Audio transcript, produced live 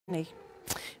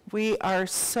We are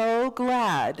so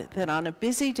glad that on a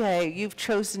busy day you've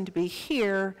chosen to be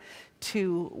here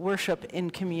to worship in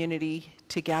community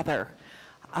together.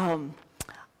 On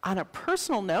a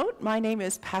personal note, my name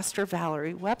is Pastor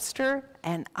Valerie Webster,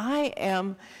 and I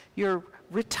am your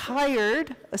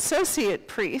retired associate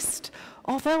priest,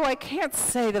 although I can't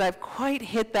say that I've quite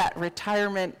hit that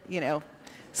retirement,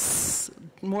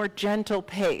 more gentle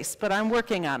pace, but I'm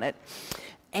working on it.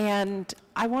 And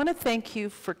I want to thank you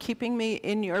for keeping me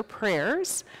in your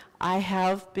prayers. I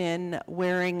have been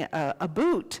wearing a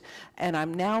boot, and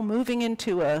I'm now moving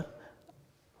into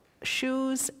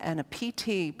shoes and a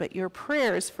PT, but your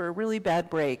prayers for a really bad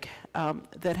break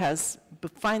that has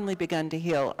finally begun to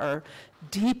heal are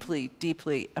deeply,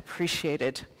 deeply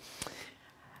appreciated.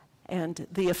 And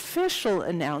the official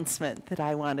announcement that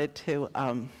I wanted to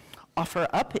offer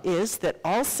up is that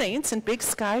All Saints and Big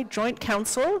Sky Joint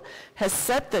Council has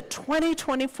set the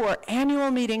 2024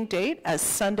 annual meeting date as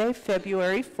Sunday,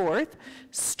 February 4th,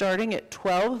 starting at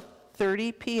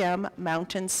 12:30 p.m.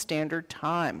 Mountain Standard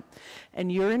Time.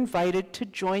 And you're invited to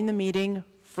join the meeting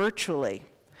virtually.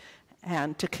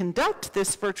 And to conduct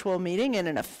this virtual meeting in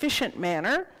an efficient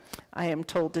manner, I am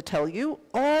told to tell you,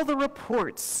 all the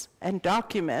reports and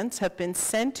documents have been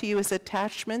sent to you as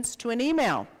attachments to an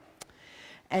email.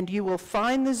 And you will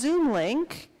find the Zoom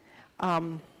link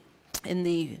in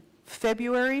the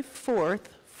February 4th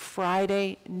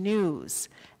Friday news.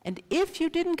 And if you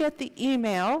didn't get the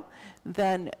email,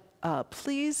 then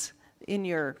please, in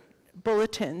your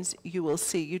bulletins, you will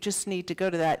see. You just need to go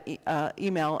to that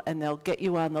email, and they'll get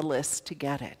you on the list to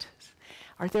get it.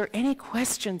 Are there any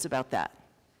questions about that?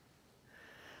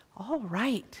 All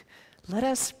right. Let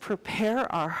us prepare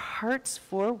our hearts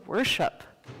for worship.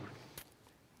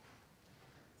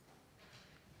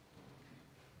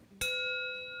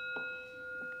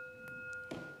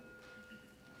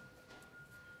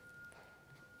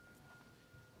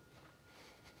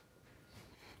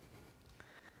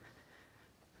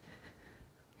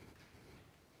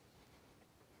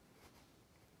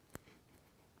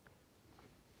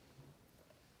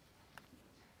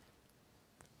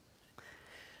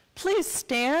 Please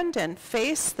stand and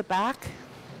face the back.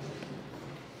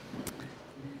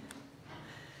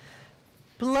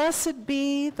 Blessed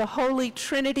be the Holy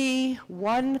Trinity,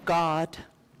 one God,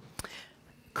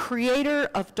 creator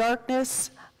of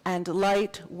darkness and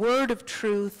light, word of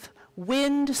truth,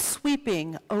 wind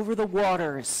sweeping over the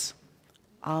waters.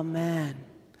 Amen.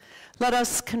 Let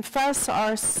us confess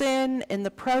our sin in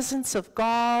the presence of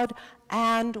God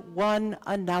and one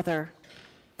another.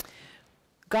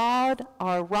 God,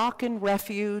 our rock and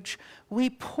refuge, we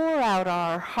pour out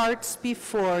our hearts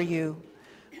before you.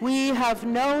 We have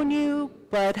known you,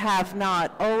 but have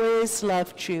not always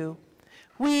loved you.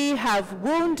 We have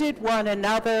wounded one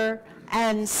another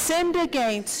and sinned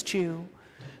against you.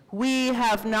 We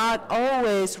have not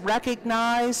always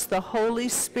recognized the Holy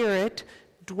Spirit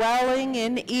dwelling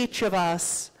in each of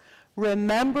us.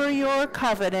 Remember your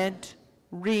covenant,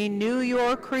 renew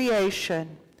your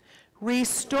creation.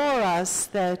 Restore us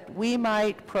that we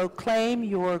might proclaim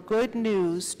your good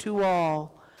news to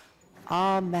all.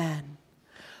 Amen.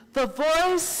 The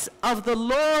voice of the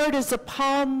Lord is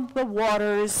upon the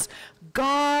waters.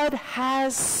 God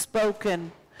has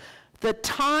spoken. The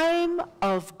time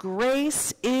of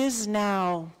grace is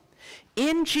now.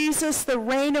 In Jesus, the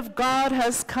reign of God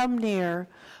has come near.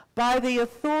 By the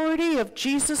authority of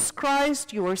Jesus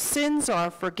Christ, your sins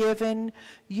are forgiven.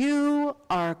 You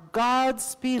are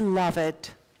God's beloved.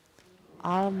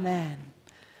 Amen.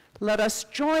 Let us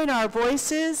join our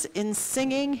voices in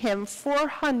singing hymn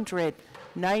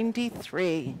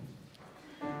 493.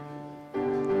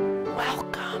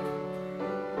 Welcome.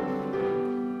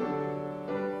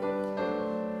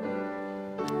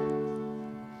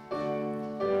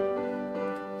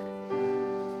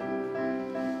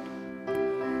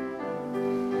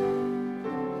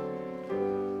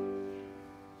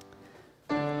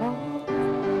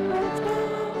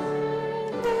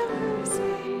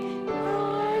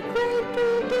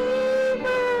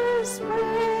 Praise,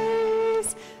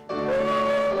 praise,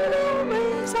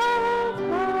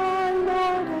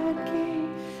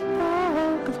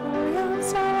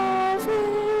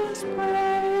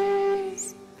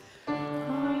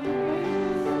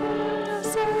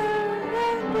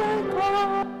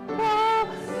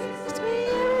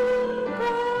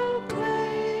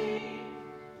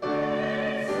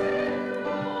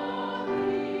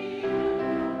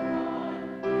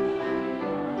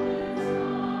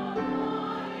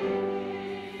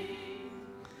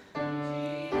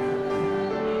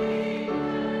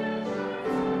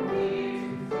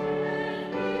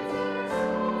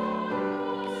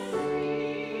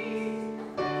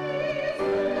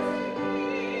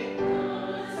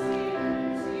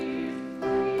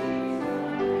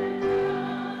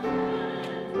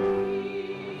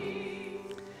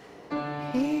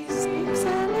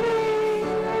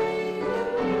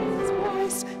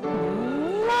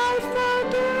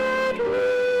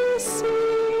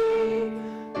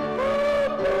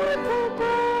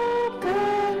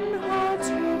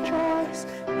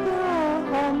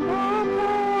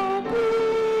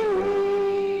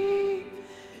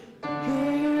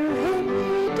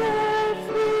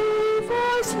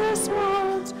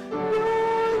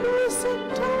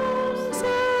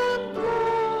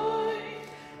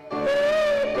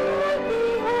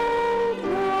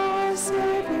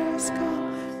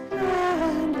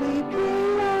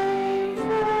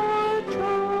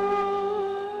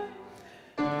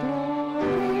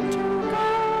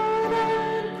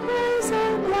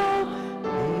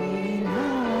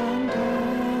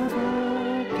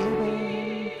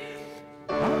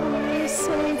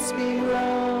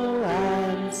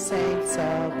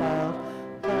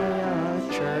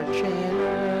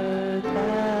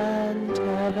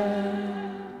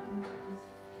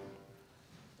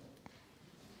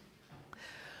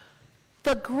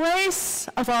 The grace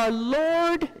of our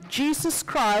Lord Jesus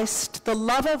Christ, the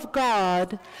love of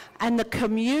God, and the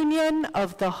communion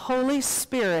of the Holy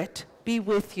Spirit be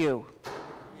with you.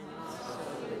 And also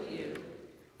with you.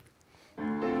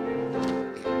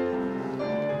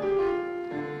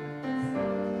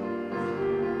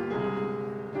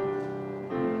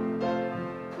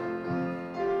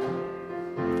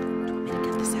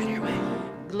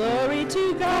 Glory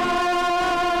to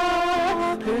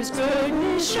God, whose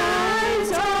goodness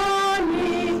shines on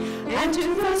me, and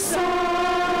to the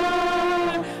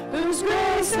Son, whose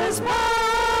grace has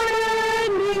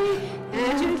pardoned me,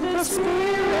 and to the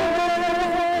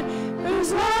Spirit,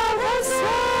 whose love has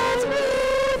set me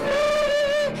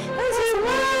free, as it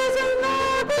was in the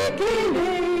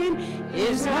beginning,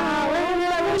 is now and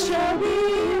ever shall be.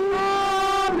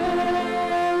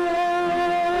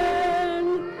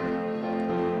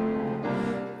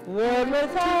 Word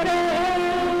without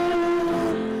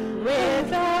end,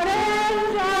 without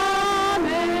end,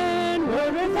 amen.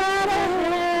 Word without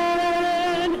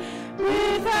end,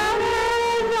 without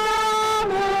end,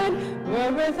 amen.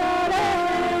 Word without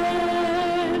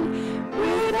end,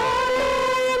 without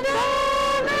end,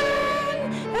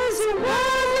 amen. As it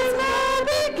was in the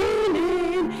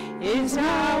beginning, is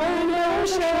now and ever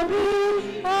shall be.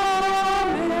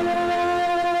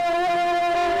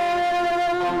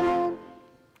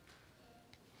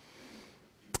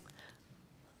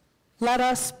 Let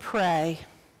us pray.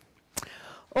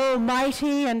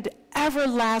 Almighty and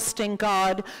everlasting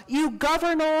God, you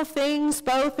govern all things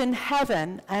both in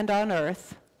heaven and on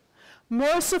earth.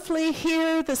 Mercifully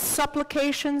hear the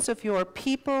supplications of your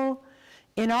people.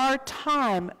 In our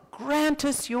time, grant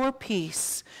us your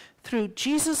peace through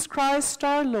Jesus Christ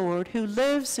our Lord, who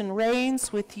lives and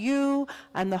reigns with you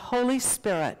and the Holy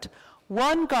Spirit,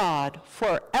 one God,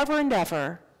 forever and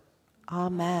ever.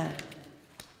 Amen.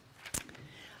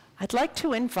 I'd like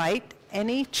to invite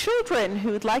any children who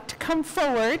would like to come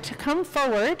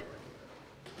forward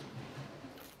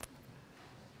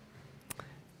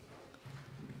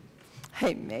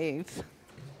Hey, Maeve.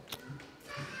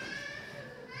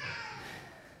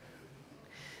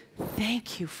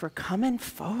 Thank you for coming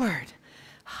forward.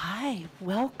 Hi,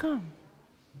 welcome.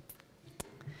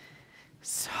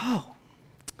 So,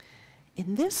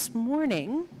 in this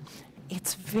morning,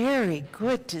 it's very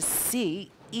good to see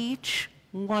each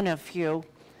one of you.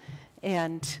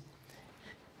 And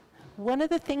one of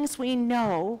the things we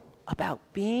know about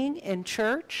being in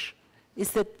church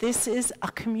is that this is a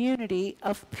community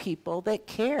of people that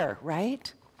care,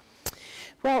 right?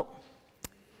 Well,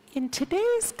 in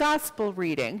today's gospel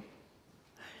reading,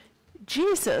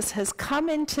 Jesus has come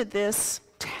into this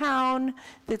town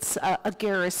that's a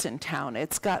garrison town.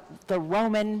 It's got the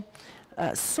Roman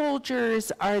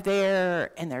soldiers are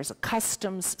there, and there's a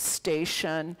customs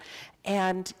station,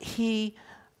 and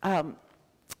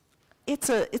it's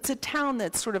a town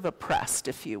that's sort of oppressed,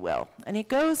 if you will. And he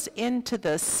goes into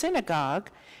the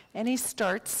synagogue, and he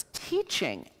starts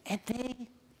teaching, and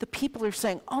the people are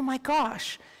saying, oh my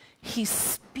gosh, he's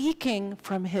speaking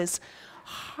from his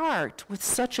heart with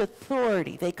such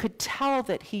authority. They could tell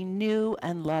that he knew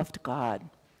and loved God.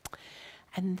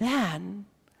 And then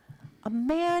a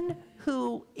man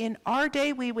who in our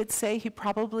day we would say he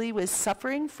probably was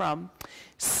suffering from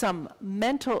some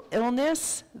mental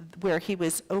illness where he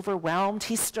was overwhelmed.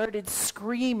 He started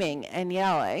screaming and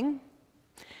yelling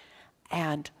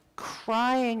and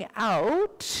crying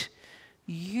out,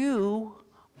 "You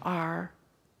are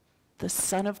the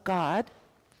Son of God."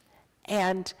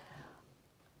 And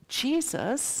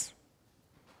Jesus,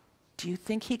 do you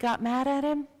think he got mad at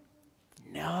him?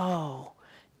 No,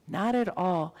 not at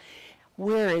all.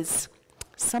 Whereas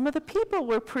some of the people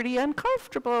were pretty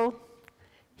uncomfortable,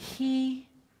 he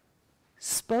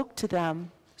spoke to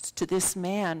them, to this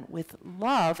man, with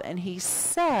love, and he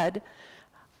said,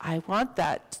 I want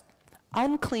that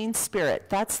unclean spirit.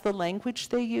 That's the language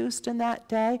they used in that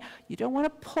day. You don't want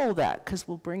to pull that because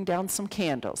we'll bring down some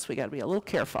candles. We got to be a little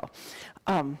careful.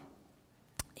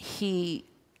 He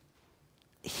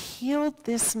healed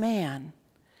this man,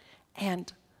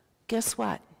 and guess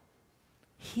what?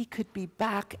 He could be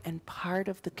back and part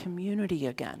of the community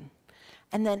again.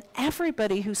 And then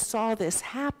everybody who saw this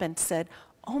happen said,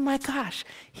 oh my gosh,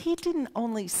 he didn't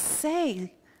only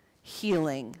say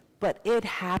healing, but it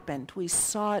happened. We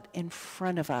saw it in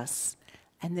front of us.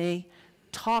 And they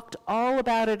talked all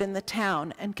about it in the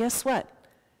town. And guess what?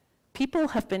 People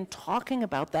have been talking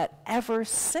about that ever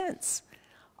since.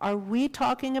 Are we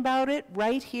talking about it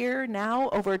right here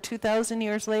now, over 2,000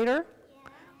 years later?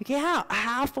 Yeah,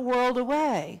 half a world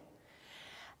away.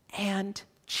 And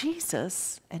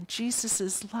Jesus and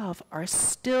Jesus' love are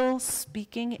still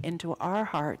speaking into our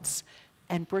hearts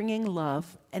and bringing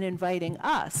love and inviting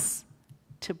us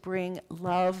to bring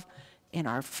love in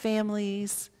our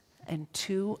families and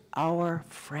to our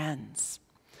friends.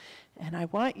 And I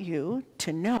want you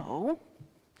to know,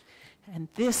 and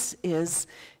this is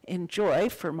in joy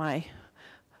for my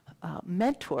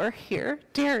mentor here,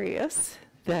 Darius,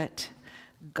 that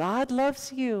God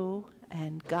loves you,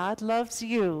 and God loves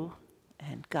you,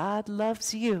 and God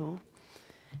loves you,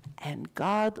 and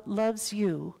God loves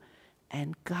you,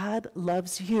 and God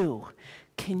loves you.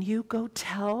 Can you go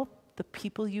tell the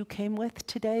people you came with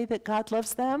today that God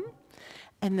loves them?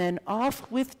 And then off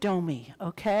with Domi,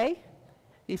 okay?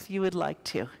 If you would like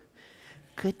to.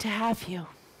 Good to have you.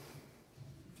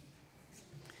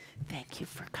 Thank you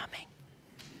for coming.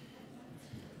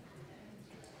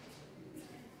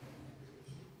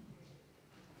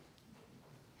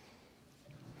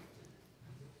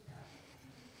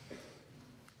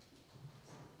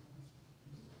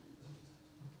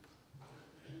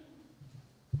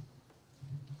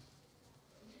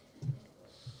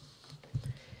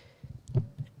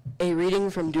 A reading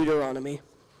from Deuteronomy.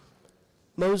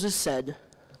 Moses said,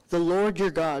 "The Lord your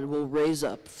God will raise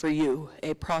up for you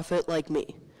a prophet like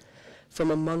me from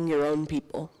among your own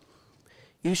people.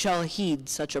 You shall heed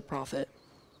such a prophet.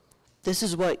 This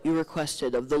is what you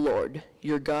requested of the Lord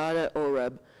your God at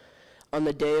Oreb on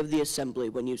the day of the assembly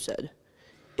when you said,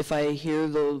 'If I hear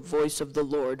the voice of the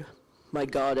Lord my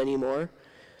God anymore,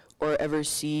 or ever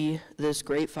see this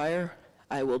great fire,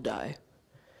 I will die.'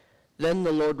 Then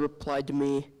the Lord replied to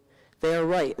me, 'They are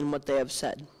right in what they have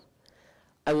said.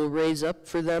 I will raise up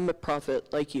for them a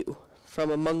prophet like you from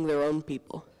among their own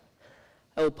people.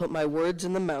 I will put my words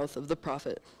in the mouth of the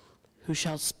prophet, who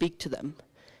shall speak to them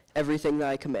everything that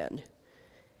I command.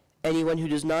 Anyone who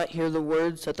does not hear the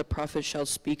words that the prophet shall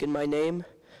speak in my name,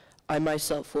 I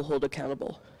myself will hold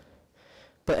accountable.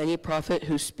 But any prophet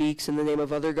who speaks in the name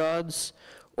of other gods,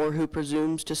 or who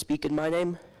presumes to speak in my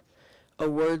name, a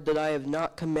word that I have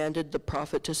not commanded the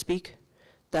prophet to speak,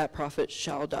 that prophet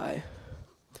shall die.'"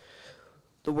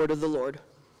 The word of the Lord.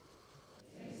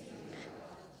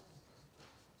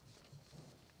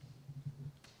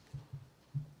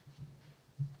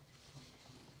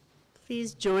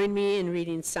 Please join me in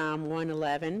reading Psalm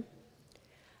 111.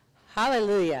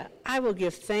 Hallelujah! I will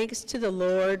give thanks to the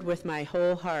Lord with my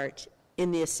whole heart,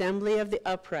 in the assembly of the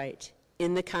upright,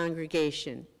 in the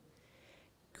congregation.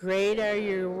 Great are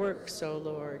your works, O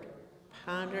Lord,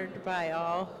 pondered by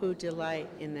all who delight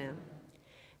in them.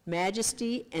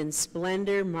 Majesty and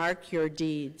splendor mark your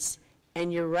deeds,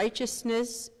 and your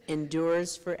righteousness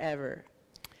endures forever.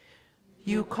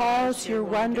 You cause your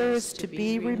wonders to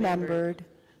be remembered.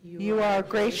 You are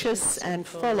gracious and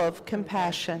full of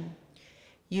compassion.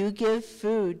 You give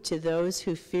food to those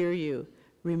who fear you,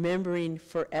 remembering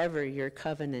forever your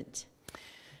covenant.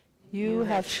 You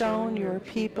have shown your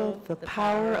people the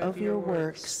power of your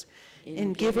works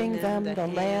in giving them the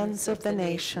lands of the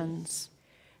nations.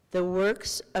 The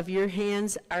works of your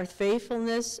hands are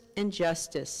faithfulness and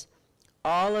justice.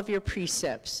 All of your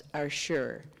precepts are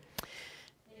sure.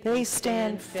 They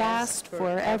stand fast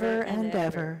forever and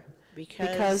ever,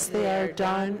 because they are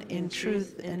done in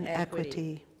truth and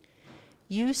equity.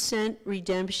 You sent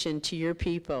redemption to your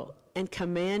people and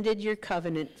commanded your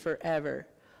covenant forever.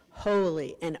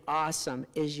 Holy and awesome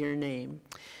is your name.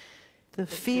 The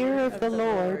fear of the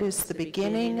Lord is the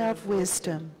beginning of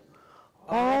wisdom.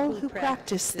 All who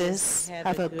practice this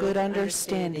have a good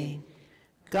understanding.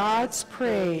 God's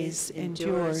praise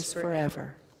endures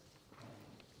forever.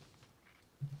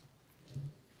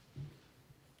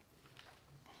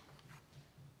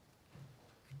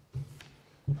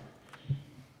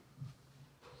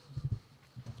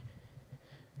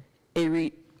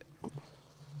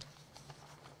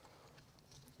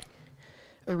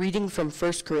 A reading from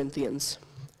 1 Corinthians.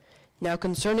 Now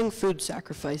concerning food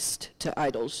sacrificed to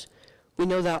idols, we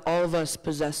know that all of us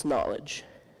possess knowledge.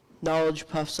 Knowledge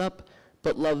puffs up,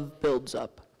 but love builds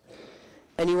up.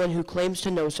 Anyone who claims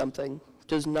to know something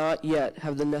does not yet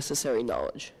have the necessary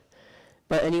knowledge,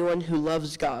 but anyone who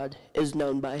loves God is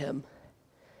known by him.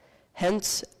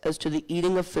 Hence, as to the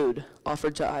eating of food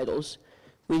offered to idols,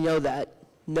 we know that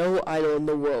no idol in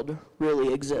the world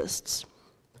really exists,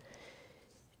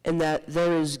 and that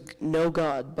there is no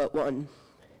God but one.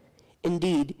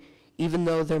 Indeed, even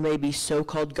though there may be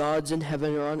so-called gods in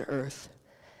heaven or on earth,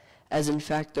 as in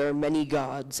fact there are many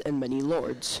gods and many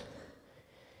lords,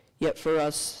 yet for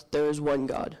us there is one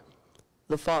God,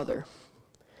 the Father,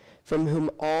 from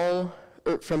whom are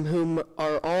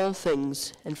all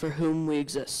things and for whom we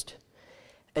exist,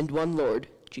 and one Lord,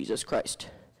 Jesus Christ,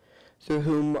 through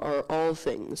whom are all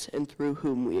things and through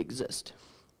whom we exist.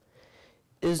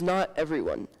 It is not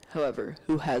everyone, however,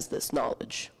 who has this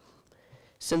knowledge.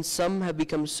 Since some have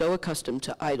become so accustomed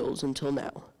to idols until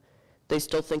now, they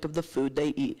still think of the food they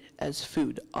eat as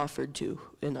food offered to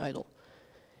an idol,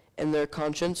 and their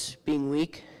conscience, being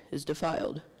weak, is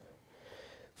defiled.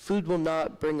 Food will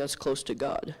not bring us close to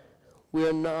God. We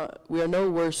are no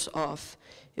worse off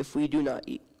if we do not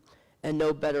eat, and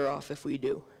no better off if we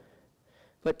do.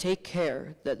 But take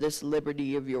care that this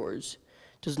liberty of yours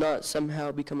does not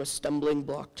somehow become a stumbling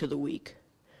block to the weak.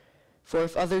 For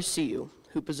if others see you,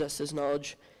 who possess this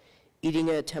knowledge, eating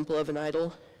in a temple of an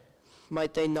idol,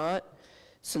 might they not,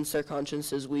 since their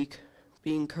conscience is weak,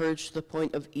 be encouraged to the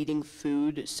point of eating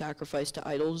food sacrificed to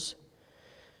idols?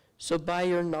 So by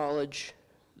your knowledge,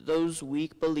 those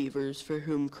weak believers for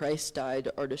whom Christ died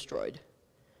are destroyed.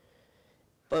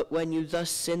 But when you thus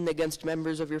sin against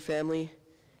members of your family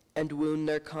and wound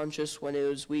their conscience when it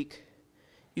is weak,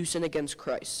 you sin against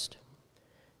Christ.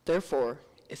 Therefore,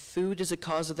 if food is a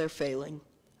cause of their failing,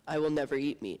 I will never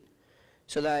eat meat,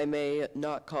 so that I may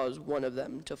not cause one of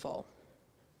them to fall.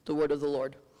 The word of the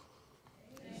Lord.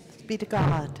 Thanks be to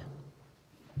God.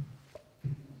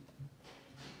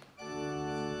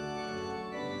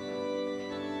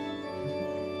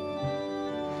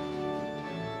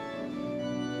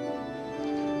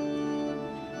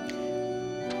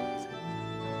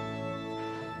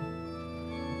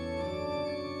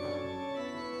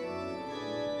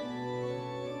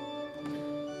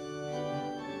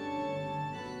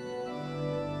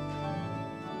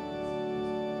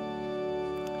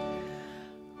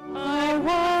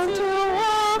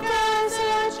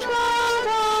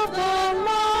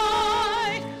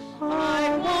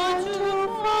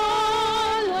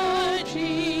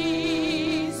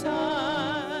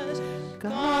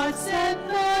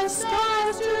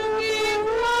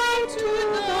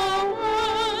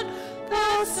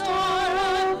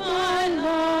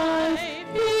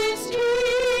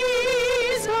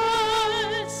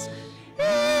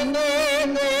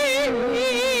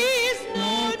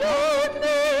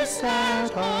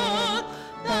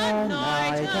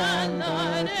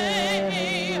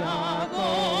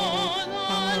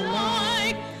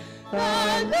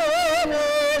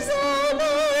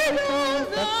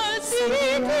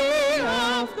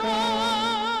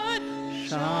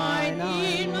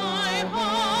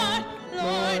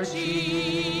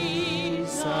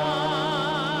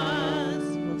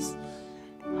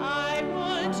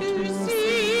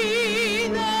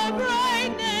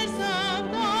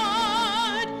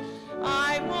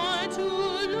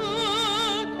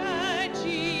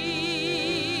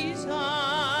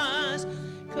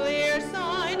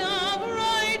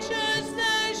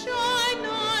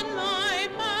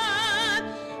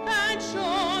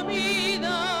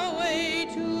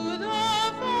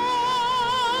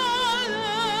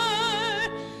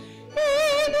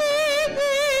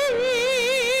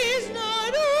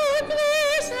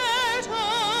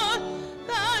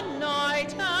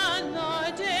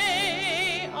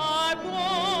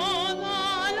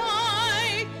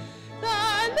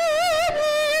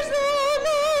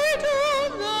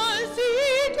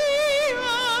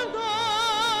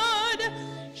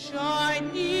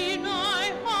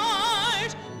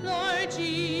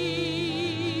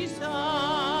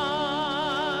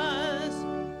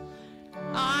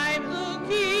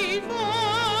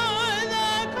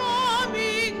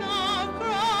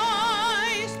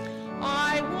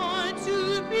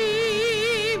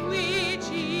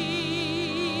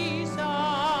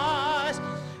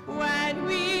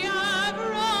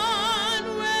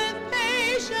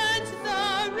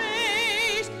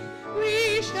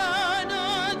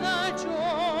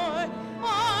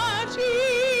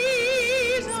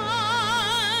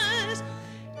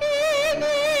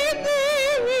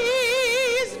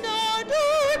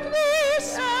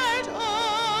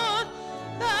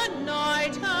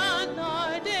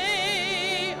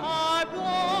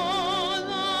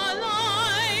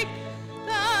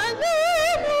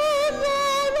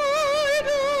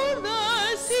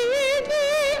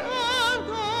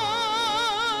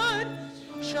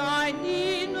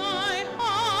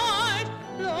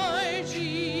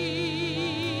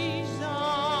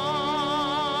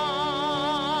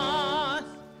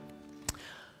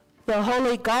 The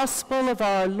Holy Gospel of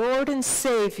our Lord and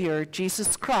Savior,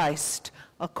 Jesus Christ,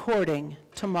 according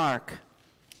to Mark.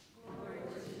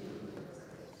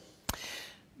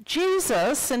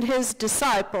 Jesus and his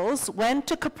disciples went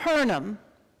to Capernaum,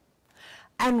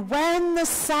 and when the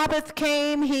Sabbath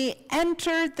came, he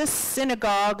entered the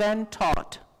synagogue and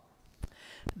taught.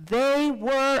 They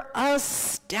were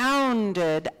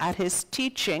astounded at his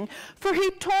teaching, for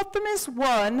he taught them as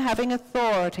one having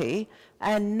authority,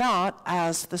 and not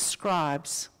as the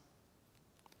scribes.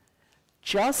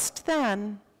 Just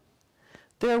then,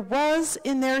 there was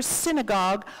in their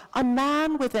synagogue a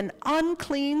man with an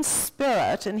unclean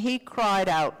spirit, and he cried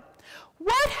out,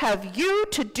 "What have you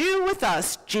to do with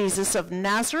us, Jesus of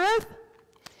Nazareth?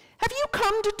 Have you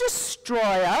come to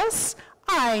destroy us?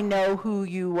 I know who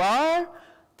you are,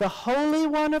 the Holy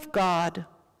One of God."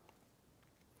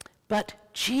 But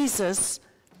Jesus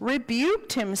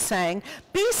rebuked him, saying,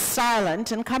 "Be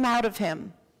silent and come out of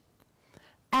him."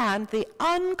 And the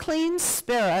unclean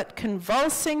spirit,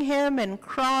 convulsing him and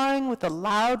crying with a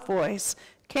loud voice,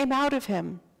 came out of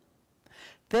him.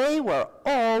 They were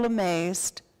all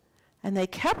amazed, and they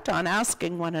kept on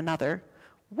asking one another,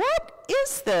 "What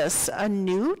is this, a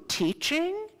new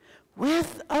teaching?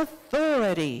 With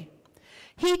authority.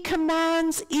 He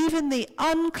commands even the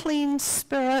unclean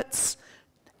spirits,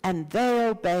 and they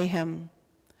obey him."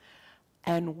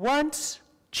 And once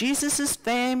Jesus'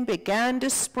 fame began to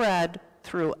spread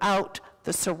throughout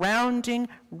the surrounding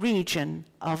region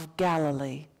of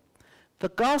Galilee. The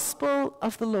Gospel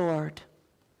of the Lord.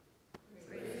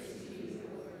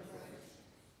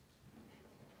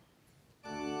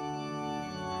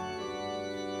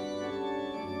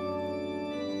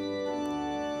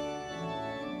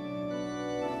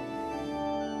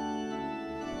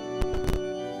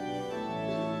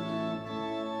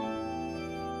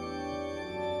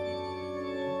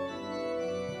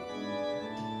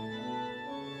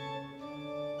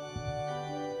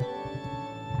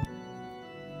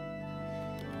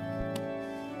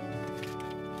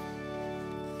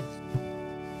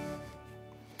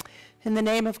 In the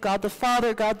name of God the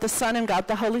Father, God the Son, and God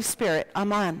the Holy Spirit.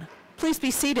 Amen. Please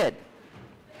be seated.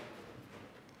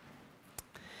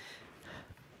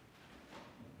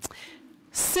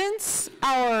 Since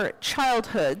our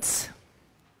childhoods,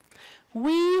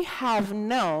 we have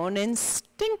known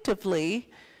instinctively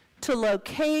to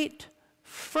locate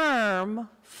firm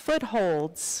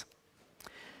footholds,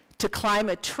 to climb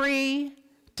a tree,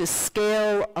 to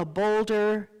scale a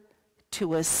boulder,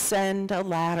 to ascend a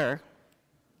ladder.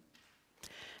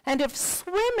 And if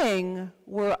swimming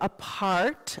were a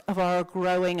part of our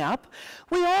growing up,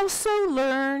 we also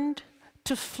learned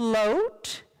to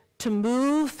float, to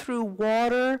move through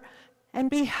water,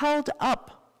 and be held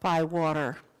up by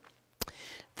water.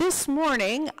 This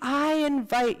morning, I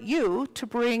invite you to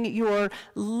bring your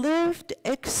lived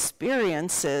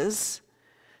experiences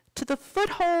to the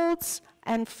footholds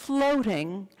and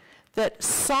floating that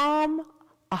Psalm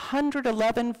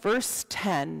 111, verse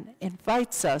 10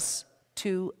 invites us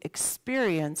to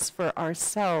experience for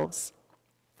ourselves.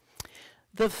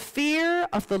 The fear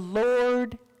of the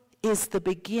Lord is the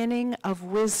beginning of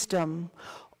wisdom.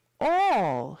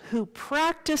 All who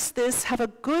practice this have a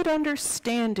good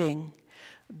understanding.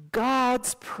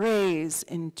 God's praise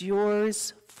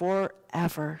endures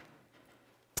forever.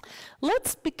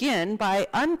 Let's begin by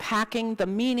unpacking the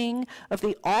meaning of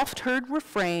the oft-heard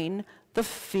refrain, the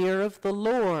fear of the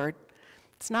Lord.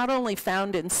 It's not only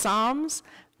found in Psalms,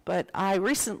 but I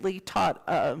recently taught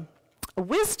a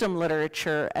wisdom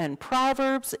literature, and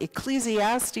Proverbs,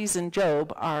 Ecclesiastes, and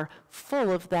Job are full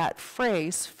of that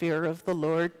phrase, fear of the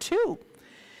Lord, too.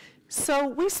 So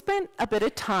we spent a bit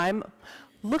of time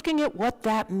looking at what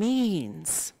that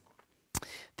means.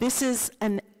 This is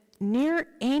an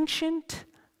ancient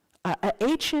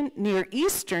Near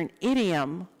Eastern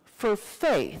idiom for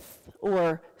faith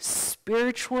or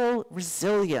spiritual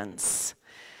resilience.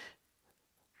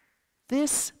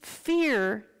 This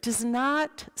fear does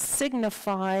not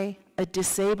signify a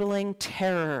disabling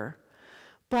terror,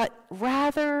 but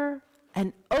rather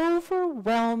an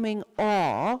overwhelming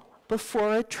awe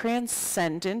before a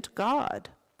transcendent God.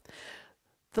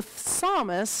 The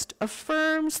psalmist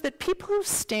affirms that people who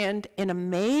stand in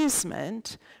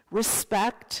amazement,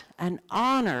 respect, and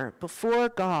honor before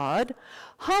God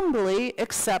humbly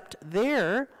accept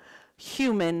their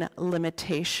human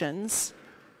limitations,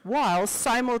 while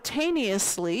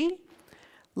simultaneously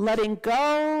letting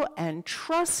go and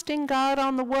trusting God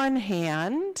on the one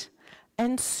hand,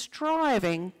 and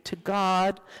striving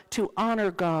to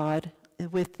honor God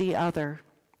with the other.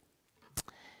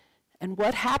 And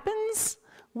what happens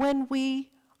when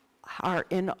we are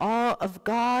in awe of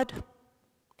God?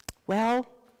 Well,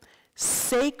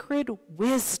 sacred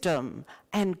wisdom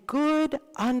and good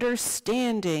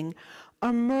understanding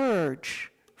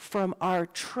emerge from our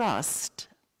trust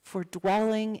for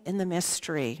dwelling in the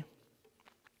mystery.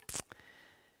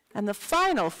 And the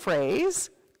final phrase,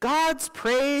 God's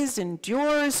praise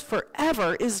endures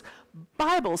forever, is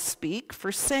Bible speak for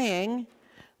saying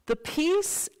the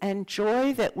peace and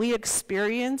joy that we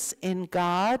experience in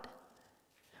God,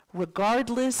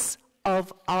 regardless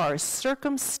of our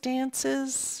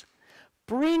circumstances,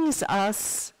 brings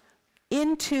us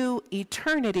into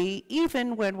eternity,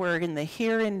 even when we're in the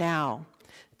here and now.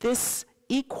 This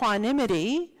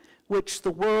equanimity, which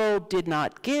the world did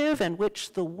not give and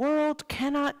which the world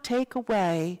cannot take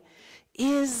away,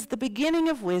 is the beginning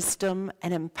of wisdom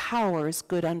and empowers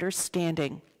good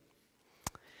understanding.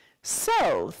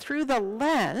 So, through the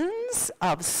lens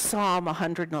of Psalm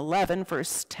 111,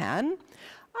 verse 10,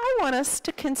 I want us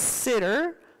to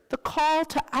consider the call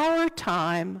to our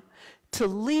time to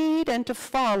lead and to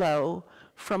follow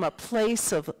from a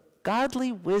place of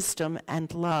godly wisdom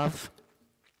and love.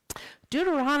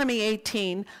 Deuteronomy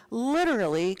 18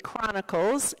 literally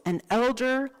chronicles an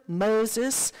elder,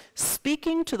 Moses,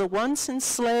 speaking to the once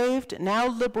enslaved, now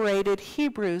liberated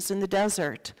Hebrews in the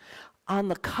desert on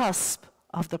the cusp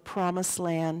of the promised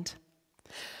land.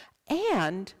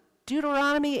 And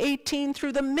Deuteronomy 18,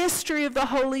 through the mystery of the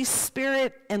Holy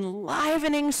Spirit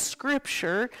enlivening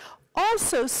Scripture,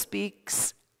 also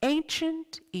speaks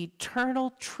ancient,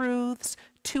 eternal truths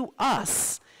to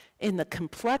us in the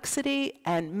complexity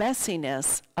and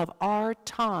messiness of our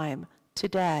time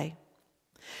today.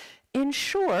 In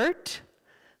short,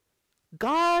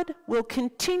 God will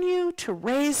continue to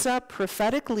raise up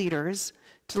prophetic leaders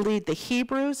to lead the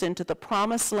Hebrews into the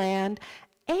promised land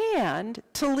and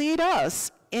to lead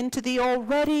us into the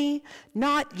already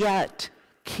not yet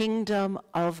kingdom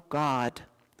of God.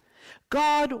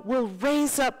 God will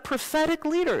raise up prophetic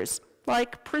leaders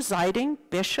like presiding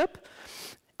Bishop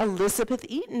Elizabeth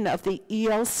Eaton of the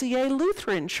ELCA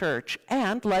Lutheran Church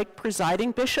and like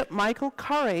presiding Bishop Michael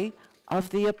Curry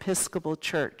of the Episcopal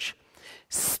Church.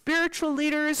 Spiritual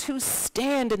leaders who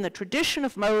stand in the tradition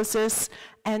of Moses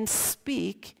and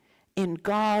speak in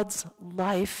God's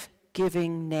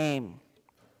life-giving name.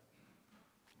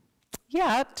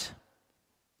 Yet,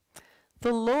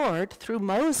 the Lord, through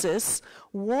Moses,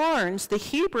 warns the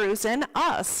Hebrews and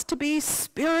us to be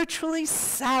spiritually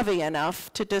savvy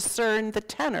enough to discern the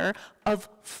tenor of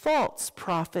false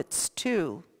prophets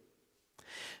too.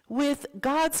 With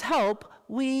God's help,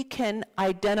 we can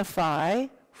identify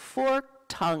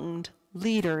fork-tongued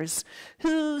leaders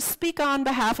who speak on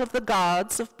behalf of the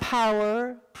gods of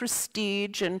power,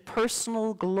 prestige, and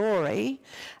personal glory,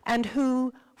 and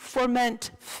who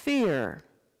foment fear,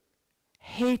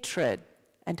 hatred,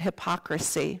 and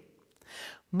hypocrisy.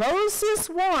 Moses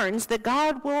warns that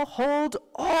God will hold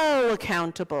all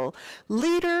accountable,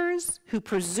 leaders who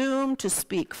presume to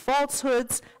speak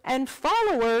falsehoods and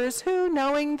followers who,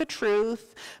 knowing the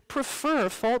truth, prefer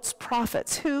false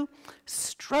prophets who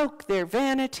stroke their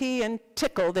vanity and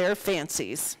tickle their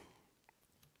fancies.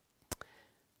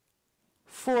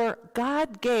 For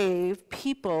God gave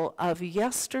people of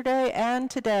yesterday and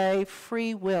today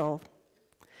free will.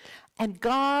 And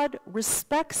God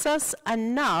respects us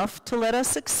enough to let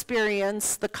us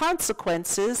experience the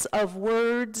consequences of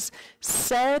words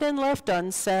said and left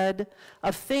unsaid,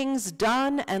 of things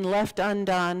done and left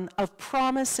undone, of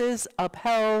promises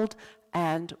upheld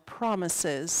and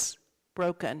promises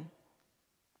broken.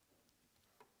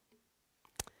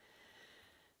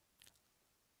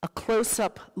 A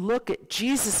close-up look at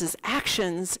Jesus'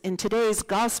 actions in today's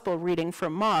gospel reading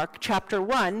from Mark, chapter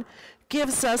 1,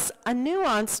 gives us a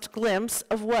nuanced glimpse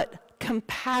of what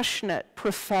compassionate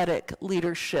prophetic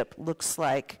leadership looks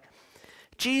like.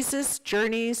 Jesus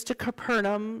journeys to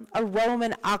Capernaum, a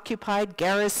Roman-occupied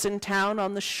garrison town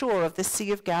on the shore of the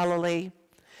Sea of Galilee.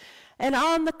 And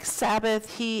on the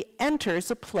Sabbath, he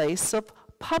enters a place of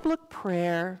public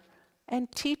prayer and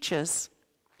teaches.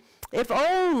 If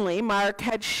only Mark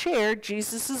had shared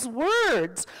Jesus'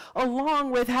 words,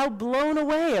 along with how blown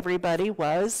away everybody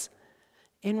was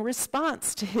in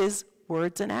response to his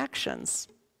words and actions.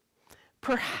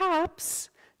 Perhaps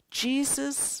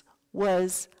Jesus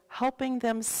was helping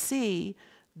them see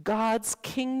God's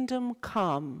kingdom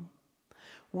come,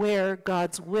 where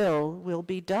God's will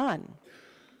be done.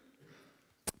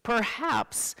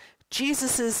 Perhaps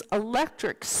Jesus'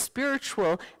 electric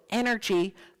spiritual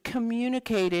energy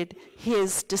communicated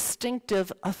his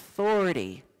distinctive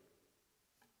authority.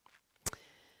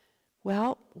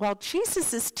 Well, while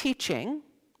Jesus is teaching,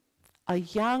 a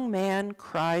young man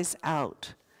cries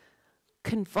out.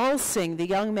 Convulsing, the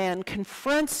young man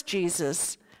confronts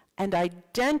Jesus and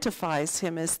identifies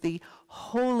him as the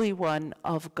Holy One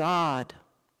of God.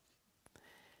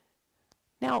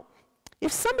 Now,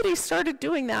 if somebody started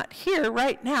doing that here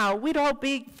right now, we'd all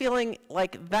be feeling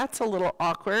like that's a little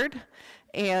awkward,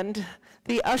 and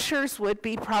the ushers would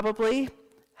be probably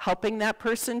helping that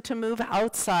person to move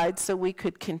outside so we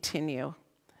could continue.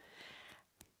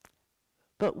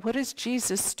 But what does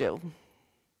Jesus do?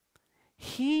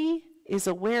 He is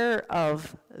aware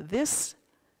of this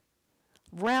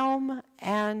realm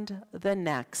and the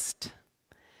next.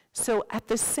 So at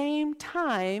the same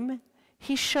time,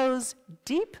 he shows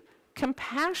deep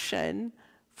compassion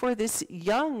for this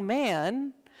young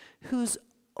man who's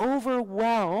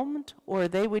overwhelmed, or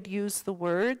they would use the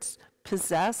words,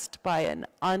 possessed by an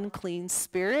unclean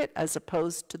spirit as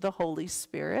opposed to the Holy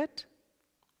Spirit.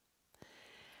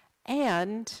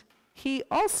 And he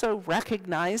also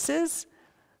recognizes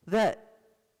that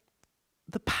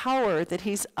the power that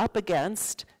he's up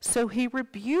against, so he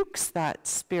rebukes that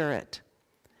spirit.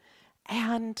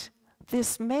 And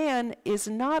this man is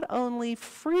not only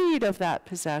freed of that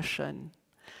possession,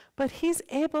 but he's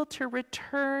able to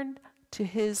return to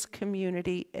his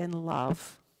community in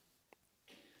love.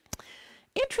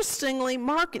 Interestingly,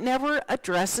 Mark never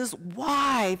addresses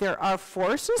why there are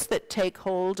forces that take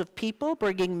hold of people,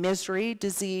 bringing misery,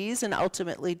 disease, and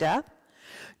ultimately death,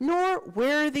 nor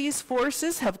where these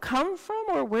forces have come from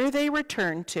or where they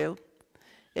return to.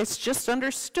 It's just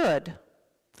understood.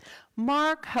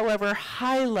 Mark, however,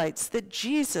 highlights that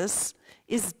Jesus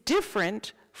is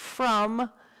different from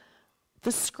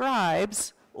the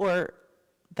scribes, or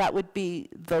that would be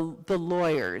the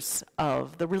lawyers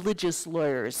of the religious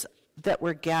lawyers that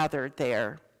were gathered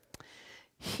there.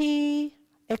 He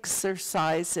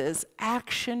exercises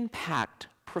action-packed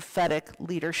prophetic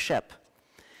leadership.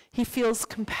 He feels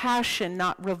compassion,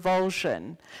 not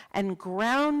revulsion, and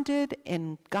grounded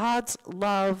in God's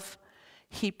love,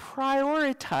 he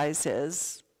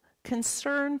prioritizes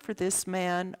concern for this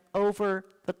man over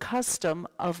the custom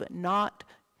of not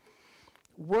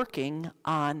working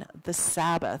on the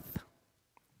Sabbath.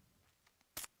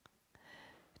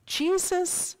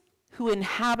 Jesus, who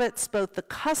inhabits both the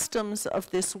customs of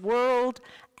this world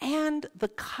and the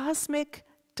cosmic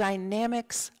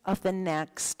dynamics of the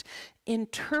next,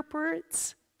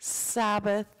 interprets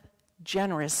Sabbath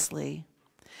generously.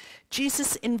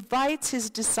 Jesus invites his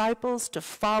disciples to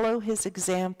follow his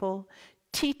example,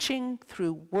 teaching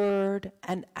through word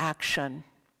and action.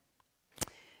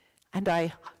 And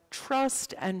I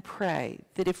trust and pray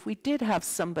that if we did have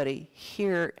somebody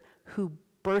here who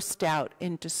burst out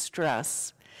in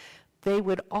distress, they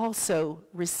would also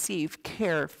receive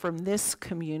care from this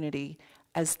community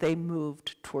as they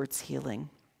moved towards healing.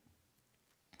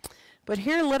 But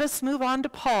here, let us move on to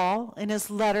Paul in his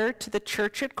letter to the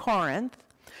church at Corinth,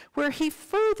 where he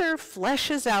further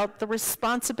fleshes out the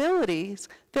responsibilities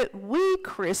that we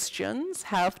Christians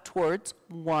have towards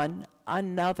one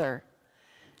another.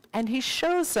 And he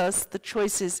shows us the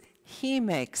choices he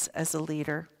makes as a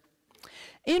leader.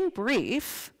 In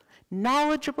brief,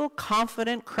 knowledgeable,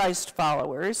 confident Christ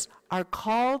followers are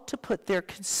called to put their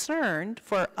concern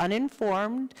for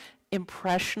uninformed,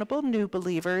 impressionable new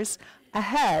believers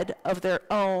ahead of their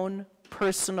own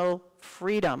personal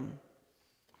freedom.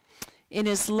 In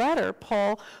his letter,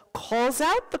 Paul calls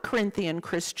out the Corinthian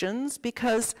Christians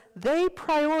because they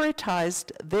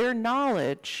prioritized their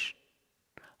knowledge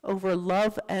over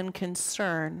love and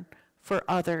concern for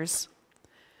others.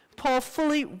 Paul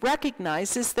fully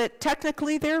recognizes that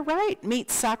technically they're right. Meat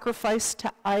sacrificed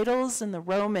to idols in the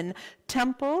Roman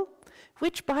temple,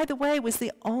 which, by the way, was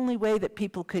the only way that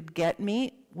people could get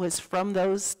meat, was from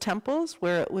those temples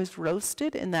where it was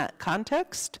roasted in that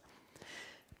context.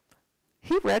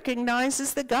 He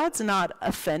recognizes that God's not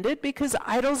offended because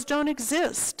idols don't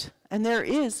exist, and there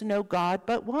is no God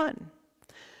but one.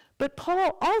 But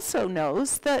Paul also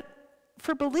knows that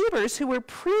for believers who were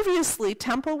previously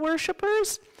temple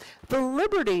worshipers, the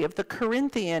liberty of the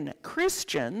Corinthian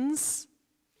Christians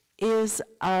is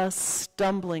a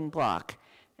stumbling block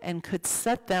and could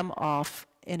set them off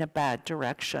in a bad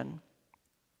direction.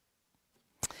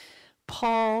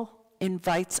 Paul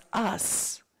invites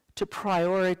us to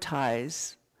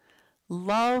prioritize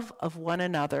love of one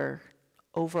another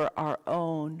over our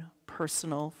own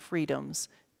personal freedoms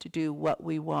to do what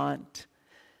we want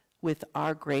with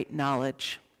our great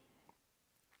knowledge.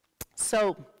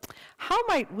 So, how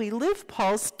might we live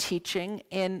Paul's teaching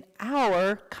in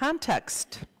our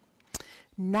context?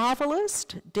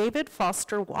 Novelist David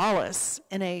Foster Wallace,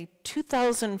 in a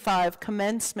 2005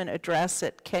 commencement address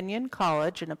at Kenyon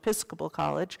College, an Episcopal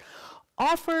college,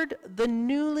 offered the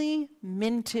newly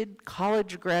minted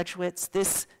college graduates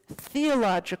this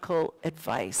theological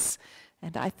advice,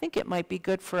 and I think it might be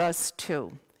good for us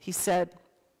too. He said,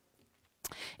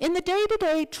 "In the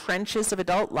day-to-day trenches of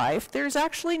adult life, there's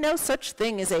actually no such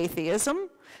thing as atheism.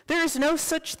 There's no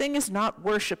such thing as not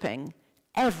worshiping.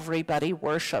 Everybody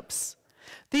worships.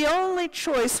 The only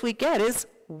choice we get is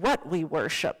what we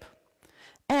worship.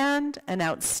 And an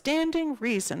outstanding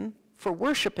reason for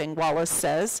worshiping, Wallace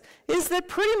says, is that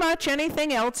pretty much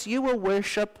anything else you will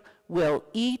worship will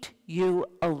eat you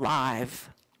alive.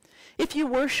 If you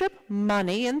worship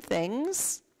money and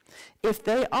things, If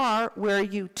they are where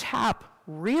you tap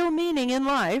real meaning in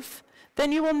life,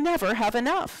 then you will never have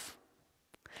enough.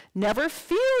 Never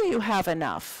feel you have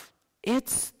enough.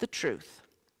 It's the truth.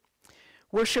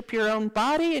 Worship your own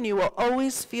body and you will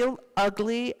always feel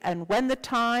ugly, and when the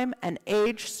time and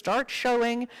age start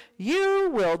showing, you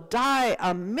will die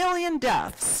a million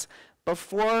deaths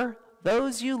before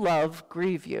those you love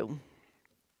grieve you.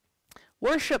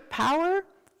 Worship power,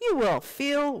 you will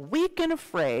feel weak and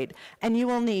afraid, and you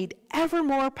will need ever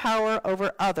more power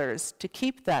over others to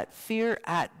keep that fear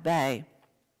at bay.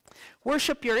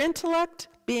 Worship your intellect,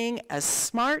 being as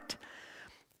smart,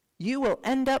 you will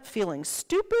end up feeling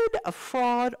stupid, a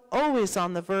fraud, always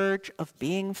on the verge of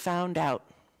being found out.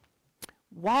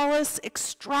 Wallace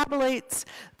extrapolates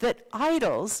that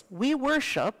idols we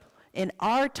worship in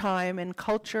our time and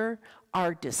culture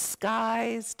are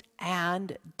disguised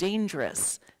and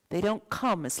dangerous. They don't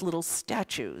come as little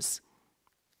statues.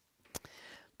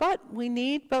 But we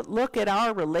need but look at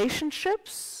our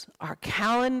relationships, our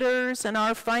calendars, and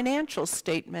our financial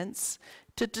statements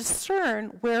to discern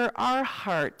where our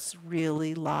hearts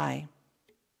really lie.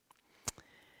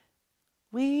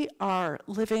 We are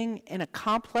living in a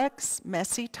complex,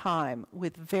 messy time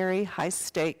with very high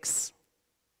stakes.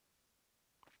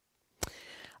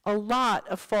 A lot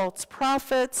of false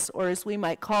prophets, or as we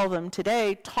might call them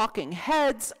today, talking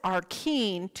heads, are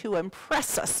keen to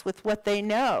impress us with what they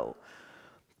know.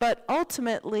 But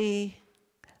ultimately,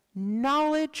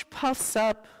 knowledge puffs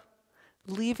up,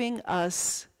 leaving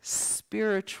us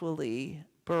spiritually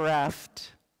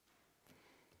bereft.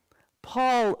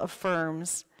 Paul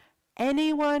affirms,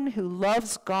 anyone who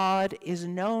loves God is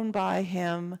known by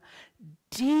him,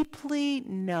 deeply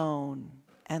known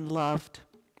and loved.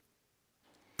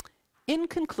 In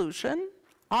conclusion,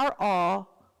 our awe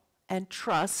and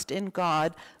trust in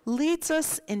God leads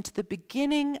us into the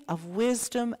beginning of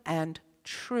wisdom and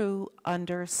true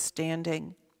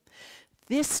understanding.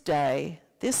 This day,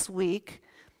 this week,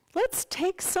 let's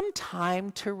take some time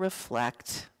to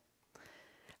reflect.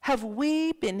 Have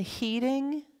we been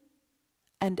heeding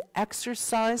and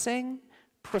exercising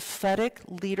prophetic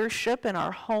leadership in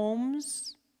our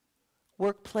homes,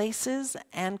 workplaces,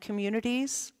 and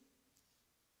communities?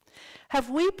 Have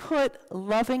we put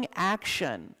loving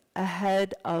action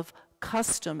ahead of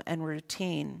custom and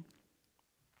routine?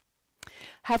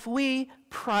 Have we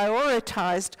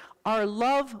prioritized our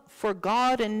love for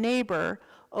God and neighbor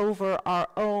over our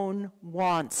own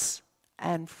wants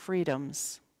and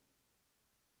freedoms?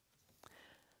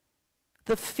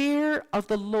 The fear of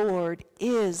the Lord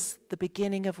is the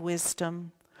beginning of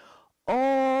wisdom.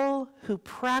 All who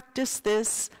practice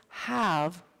this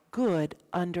have good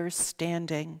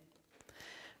understanding.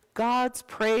 God's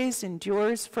praise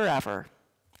endures forever.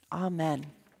 Amen.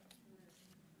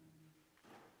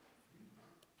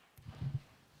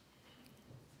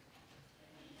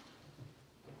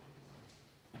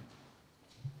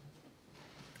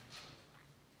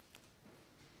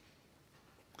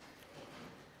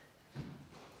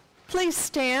 Please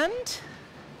stand.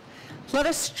 Let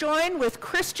us join with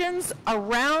Christians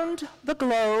around the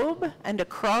globe and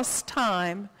across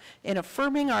time in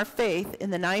affirming our faith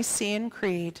in the Nicene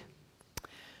Creed.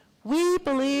 We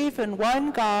believe in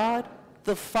one God,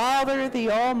 the Father,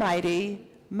 the Almighty,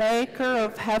 maker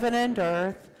of heaven and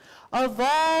earth, of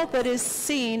all that is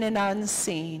seen and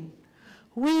unseen.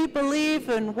 We believe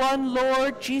in one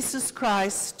Lord Jesus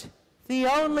Christ, the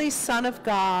only Son of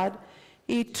God,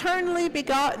 eternally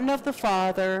begotten of the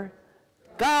Father,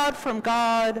 God from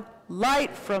God,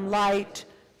 light from light,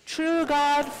 true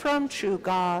God from true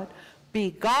God,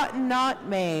 begotten not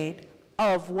made,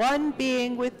 of one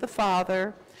being with the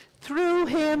Father. Through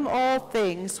him all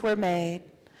things were made.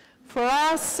 For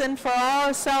us and for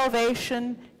our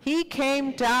salvation he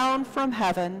came down from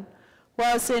heaven,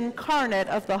 was incarnate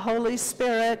of the Holy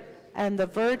Spirit and the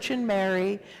Virgin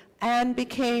Mary, and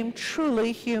became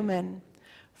truly human.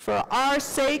 For our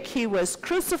sake he was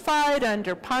crucified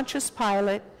under Pontius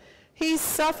Pilate. He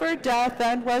suffered death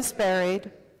and was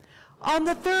buried. On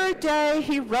the third day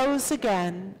he rose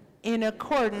again in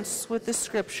accordance with the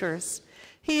Scriptures.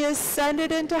 He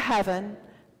ascended into heaven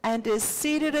and is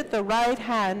seated at the right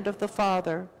hand of the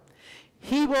Father.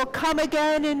 He will come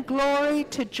again in glory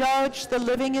to judge the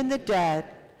living and the dead,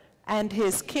 and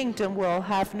his kingdom will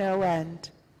have no end.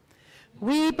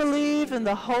 We believe in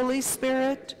the Holy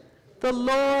Spirit, the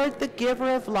Lord, the giver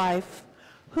of life,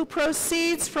 who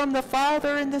proceeds from the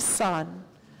Father and the Son,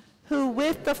 who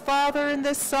with the Father and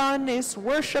the Son is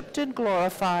worshiped and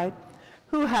glorified,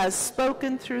 who has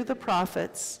spoken through the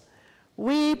prophets.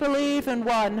 We believe in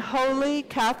one holy,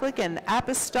 Catholic, and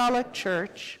apostolic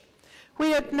church.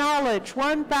 We acknowledge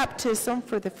one baptism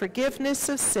for the forgiveness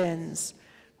of sins.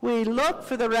 We look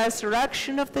for the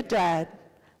resurrection of the dead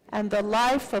and the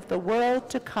life of the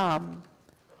world to come.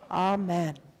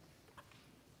 Amen.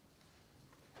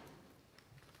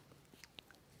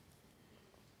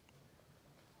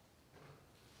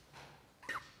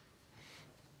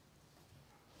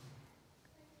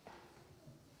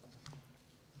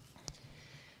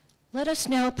 Let us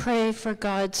now pray for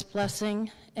God's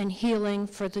blessing and healing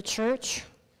for the church,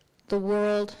 the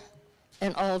world,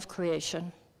 and all of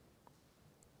creation.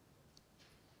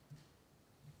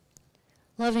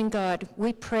 Loving God,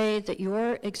 we pray that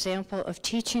your example of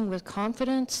teaching with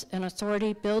confidence and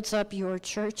authority builds up your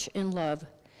church in love.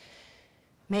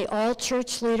 May all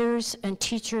church leaders and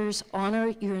teachers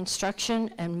honor your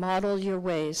instruction and model your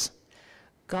ways.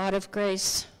 God of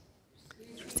grace,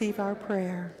 Receive our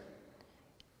prayer.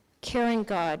 Caring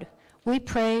God, we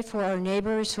pray for our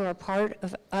neighbors who are part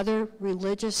of other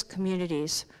religious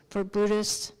communities, for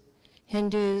Buddhists,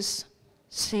 Hindus,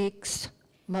 Sikhs,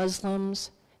 Muslims,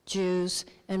 Jews,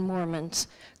 and Mormons,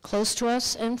 close to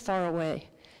us and far away,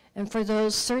 and for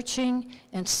those searching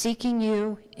and seeking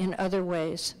you in other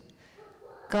ways.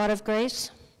 God of grace,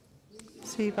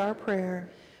 Receive our prayer.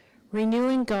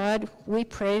 renewing God, we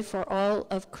pray for all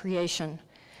of creation,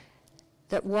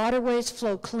 that waterways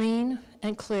flow clean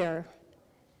and clear,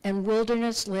 and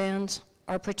wilderness lands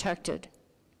are protected.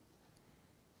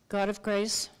 God of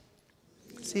grace,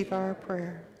 Receive our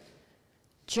prayer.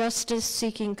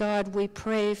 justice-seeking God, we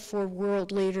pray for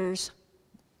world leaders,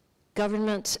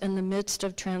 governments in the midst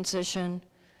of transition,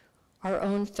 our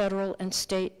own federal and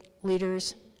state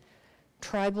leaders,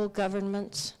 tribal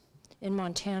governments in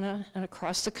Montana and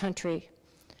across the country,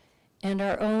 and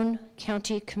our own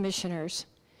county commissioners,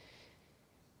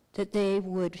 that they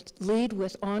would lead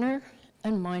with honor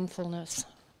and mindfulness.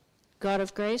 God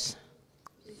of grace,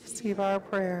 Receive our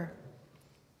prayer.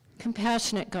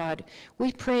 compassionate God,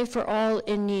 we pray for all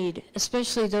in need,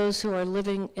 especially those who are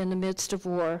living in the midst of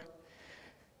war,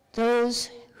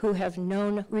 those who have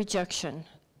known rejection,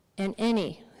 and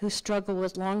any who struggle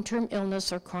with long-term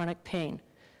illness or chronic pain,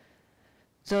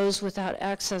 those without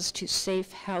access to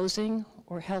safe housing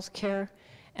or health care,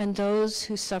 and those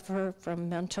who suffer from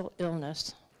mental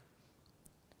illness.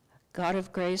 God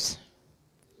of grace,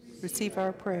 Receive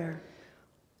our prayer.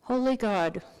 Holy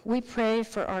God, we pray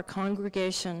for our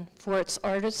congregation, for its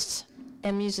artists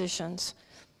and musicians,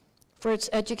 for its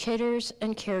educators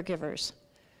and caregivers,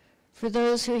 for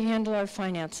those who handle our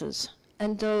finances,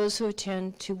 and those who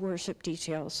attend to worship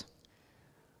details.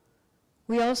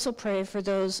 We also pray for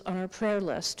those on our prayer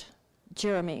list: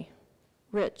 Jeremy,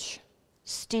 Rich,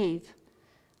 Steve,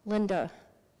 Linda,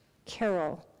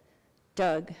 Carol,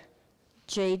 Doug,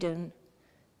 Jaden,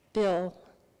 Bill,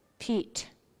 Pete,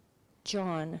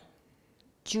 John,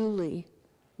 Julie,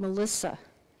 Melissa,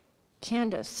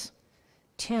 Candace,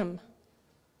 Tim,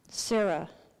 Sarah,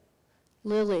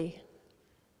 Lily,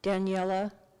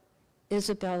 Daniela,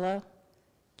 Isabella,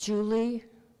 Julie,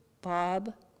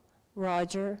 Bob,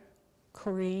 Roger,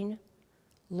 Corrine,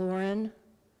 Lauren,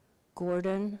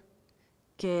 Gordon,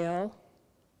 Gail,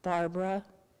 Barbara,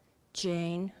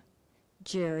 Jane,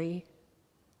 Jerry,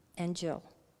 and Jill.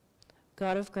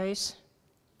 God of grace,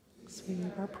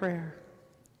 Receive our prayer.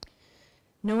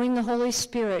 knowing the Holy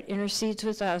Spirit intercedes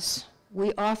with us,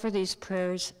 we offer these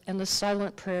prayers and the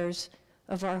silent prayers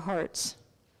of our hearts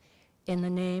in the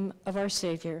name of our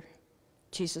Savior,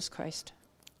 Jesus Christ.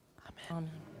 Amen.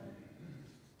 Amen.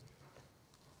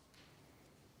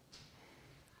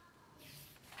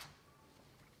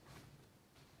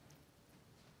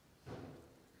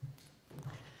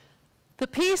 The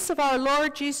peace of our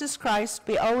Lord Jesus Christ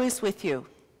be always with you.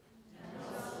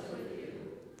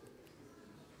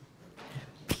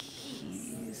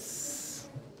 Peace.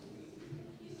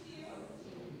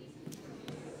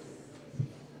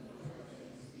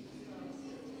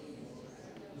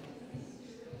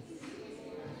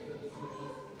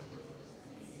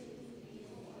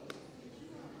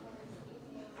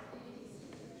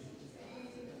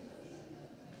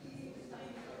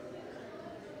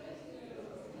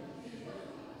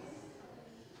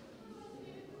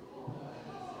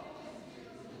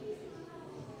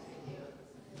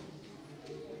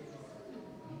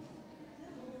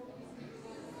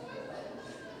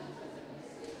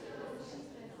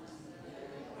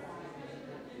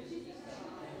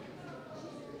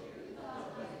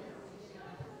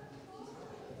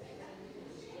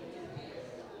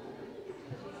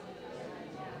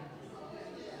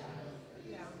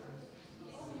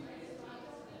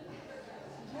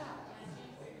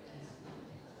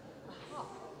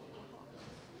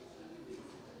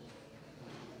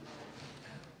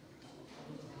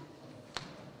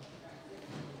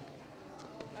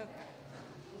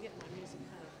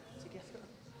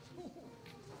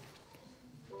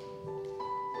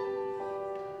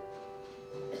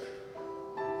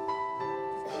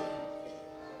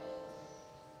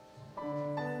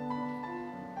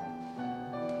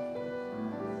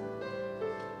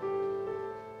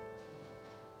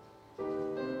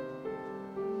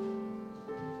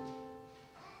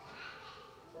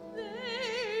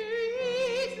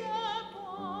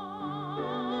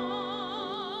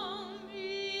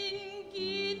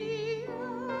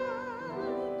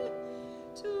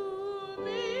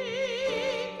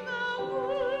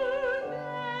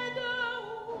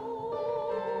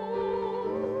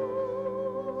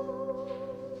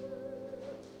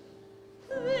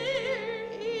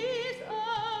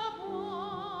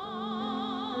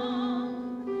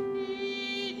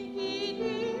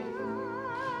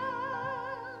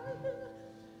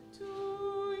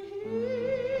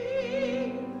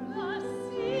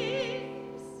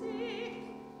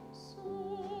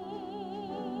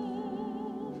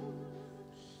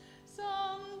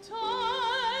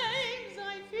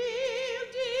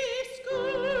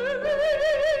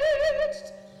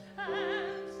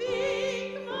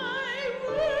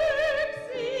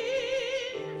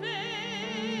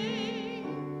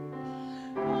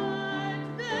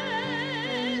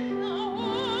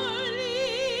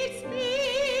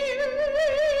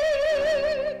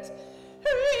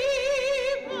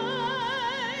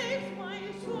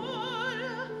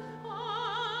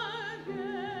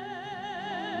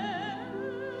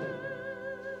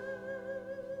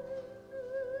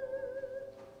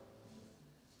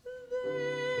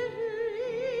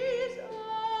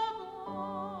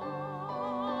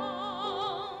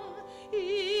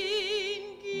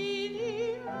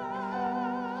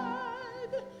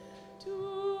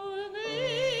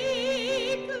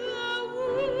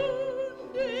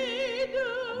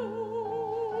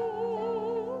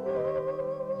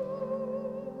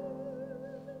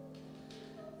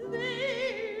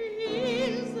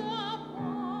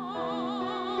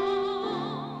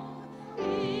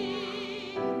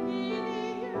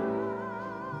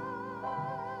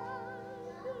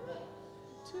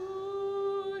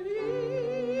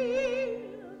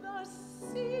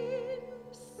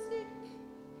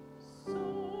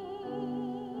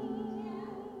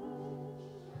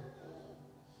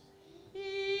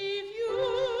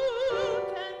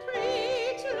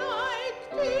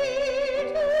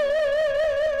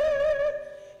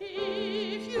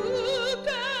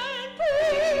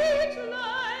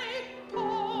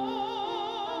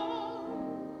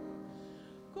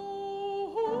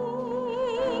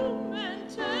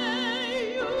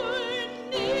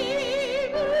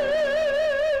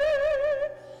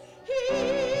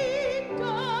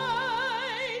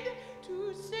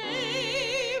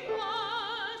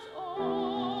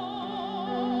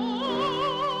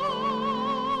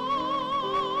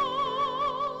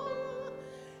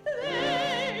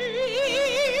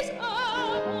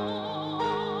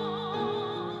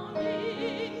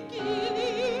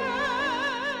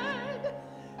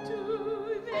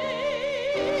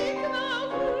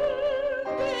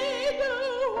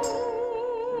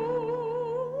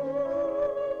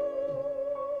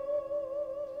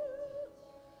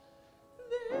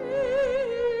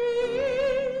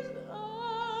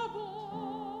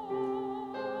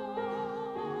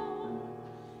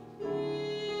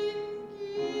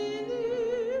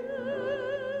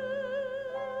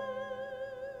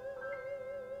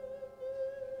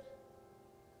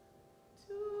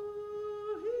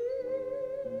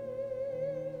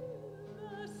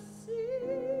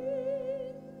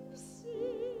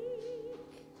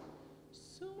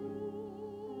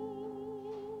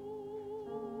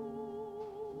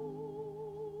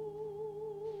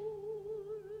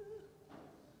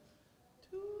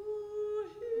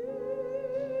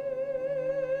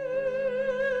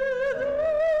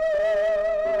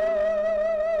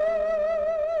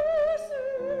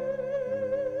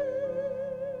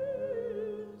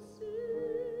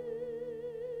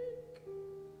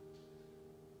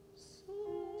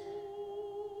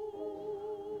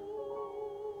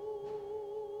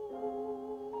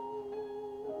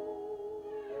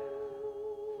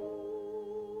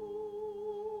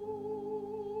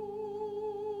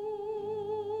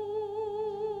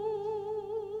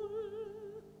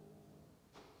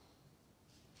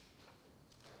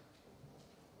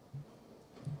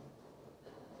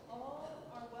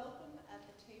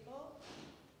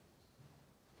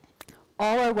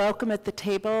 All are welcome at the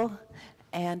table,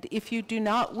 and if you do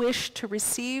not wish to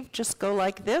receive, just go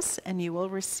like this and you will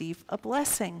receive a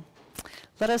blessing.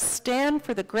 Let us stand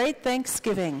for the great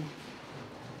Thanksgiving.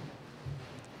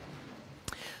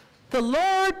 The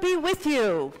Lord be with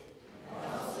you.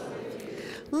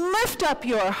 Lift up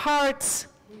your hearts.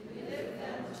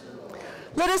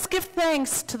 Let us give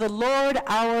thanks to the Lord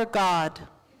our God.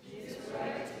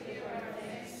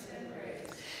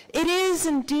 It is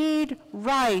indeed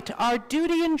right, our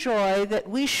duty and joy, that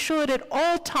we should at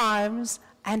all times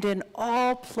and in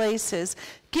all places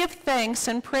give thanks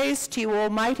and praise to you,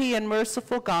 Almighty and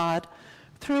merciful God,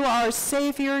 through our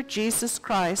Savior Jesus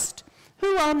Christ,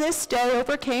 who on this day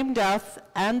overcame death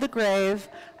and the grave,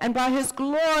 and by his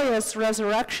glorious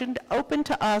resurrection opened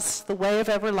to us the way of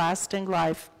everlasting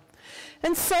life.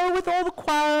 And so with all the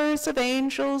choirs of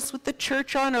angels, with the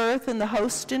church on earth and the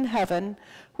host in heaven,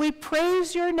 we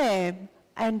praise your name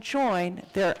and join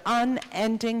their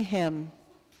unending hymn.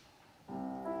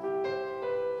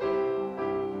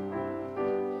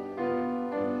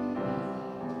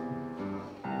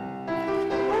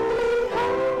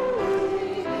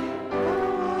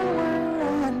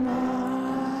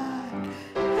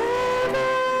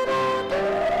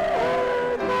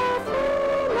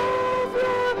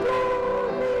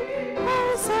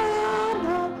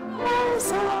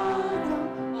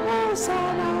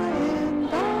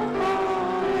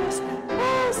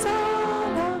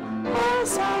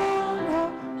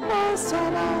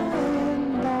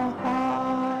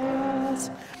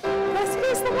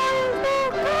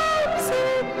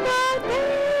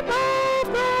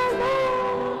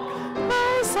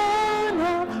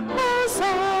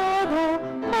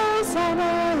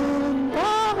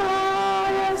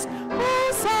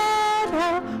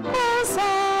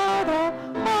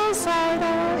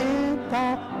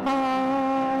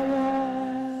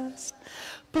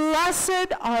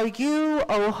 Blessed are you,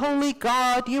 O holy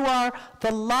God. You are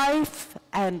the life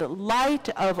and light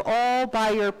of all.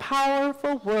 By your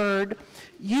powerful word,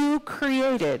 you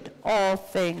created all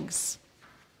things.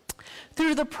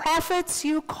 Through the prophets,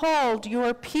 you called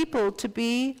your people to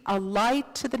be a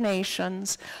light to the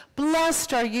nations.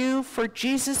 Blessed are you for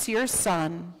Jesus, your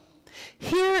Son.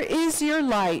 Here is your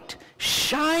light,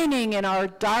 shining in our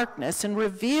darkness and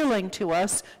revealing to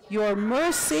us your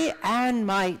mercy and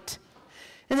might.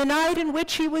 In the night in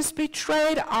which he was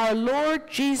betrayed, our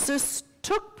Lord Jesus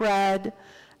took bread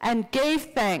and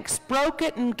gave thanks, broke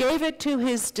it and gave it to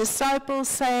his disciples,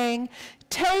 saying,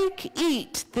 "Take,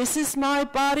 eat, this is my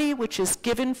body which is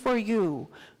given for you.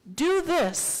 Do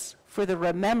this for the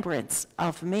remembrance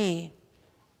of me."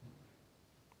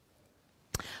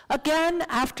 Again,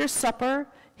 after supper,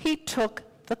 he took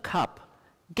the cup,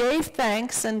 gave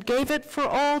thanks, and gave it for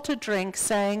all to drink,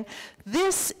 saying,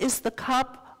 "This is the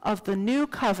cup of the new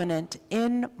covenant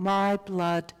in my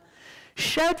blood,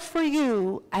 shed for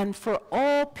you and for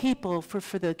all people for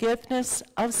forgiveness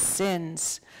of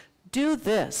sins. Do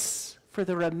this for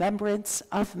the remembrance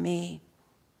of me."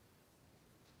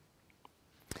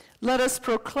 Let us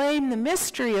proclaim the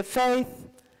mystery of faith.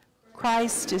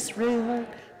 Christ is risen.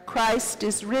 Christ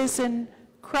is risen.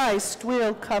 Christ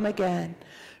will come again.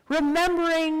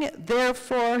 Remembering,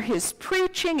 therefore, his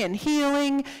preaching and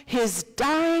healing, his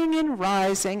dying and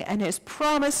rising, and his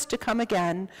promise to come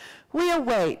again, we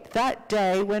await that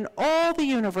day when all the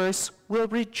universe will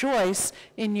rejoice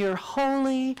in your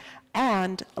holy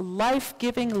and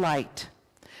life-giving light.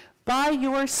 By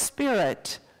your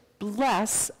Spirit,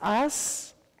 bless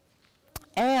us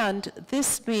and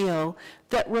this meal,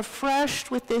 that refreshed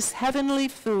with this heavenly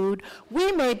food,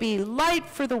 we may be light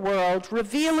for the world,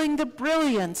 revealing the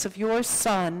brilliance of your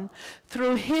Son.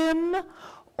 Through him,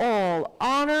 all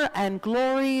honor and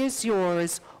glory is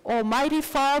yours, Almighty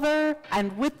Father,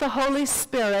 and with the Holy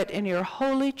Spirit in your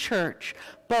holy church,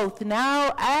 both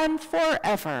now and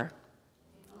forever.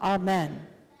 Amen.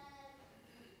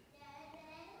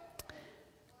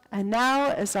 And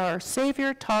now, as our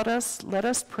Savior taught us, let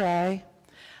us pray.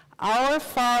 Our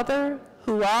Father,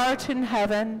 who art in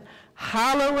heaven,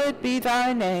 hallowed be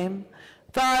thy name.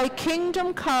 Thy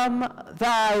kingdom come,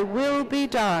 thy will be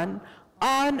done,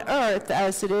 on earth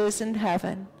as it is in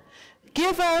heaven.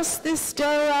 Give us this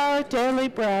day our daily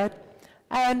bread,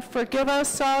 and forgive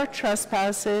us our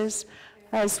trespasses,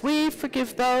 as we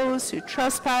forgive those who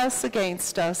trespass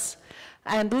against us.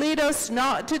 And lead us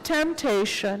not to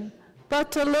temptation,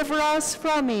 but deliver us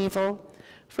from evil.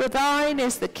 For thine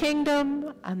is the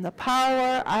kingdom, and the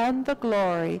power, and the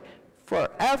glory,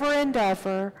 forever and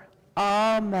ever.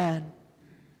 Amen.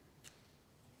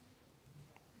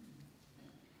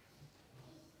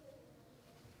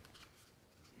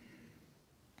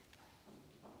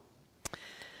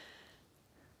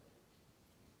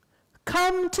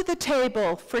 Come to the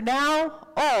table, for now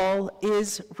all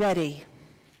is ready.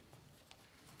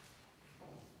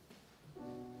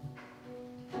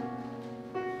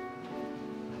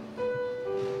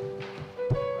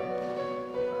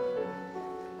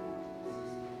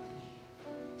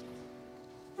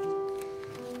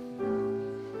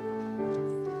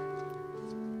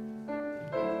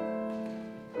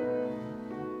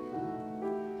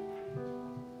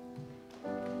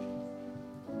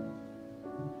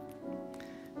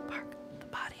 The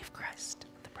body of Christ,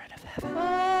 the bread of heaven.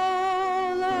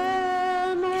 O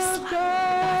Lamb of The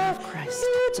God, body of Christ,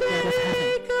 you the bread of heaven.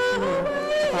 take The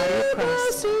away body of Christ,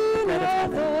 the sin bread of of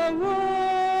heaven. the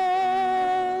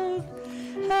world.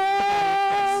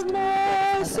 Have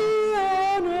mercy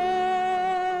on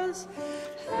us.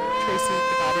 Tracy, the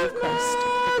body of Christ, the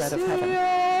bread of heaven.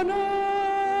 Have mercy on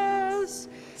us.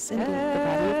 Cindy, the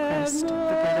body of Christ, the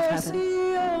bread of heaven.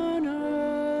 Mercy on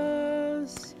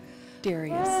us.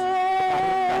 Darius, the body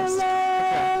of Christ, the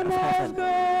bread of heaven.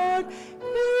 God,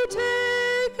 you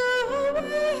take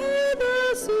away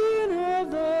the sin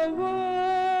of the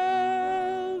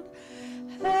world.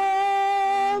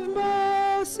 Have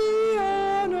mercy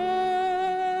on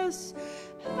us.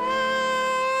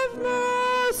 Have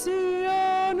mercy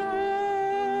on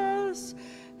us.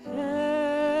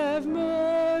 Have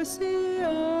mercy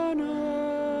on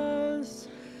us.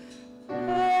 O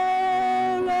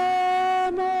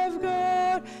Lamb of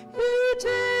God, you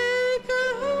take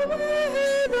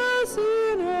away the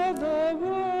sin of the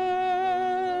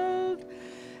world.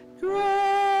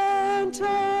 Grant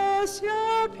us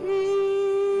your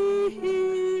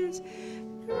peace.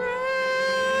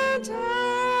 Grant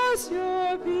us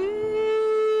your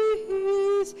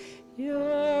peace.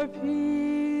 Your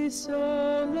peace,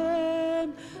 O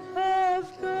Lamb of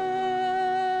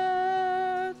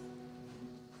God.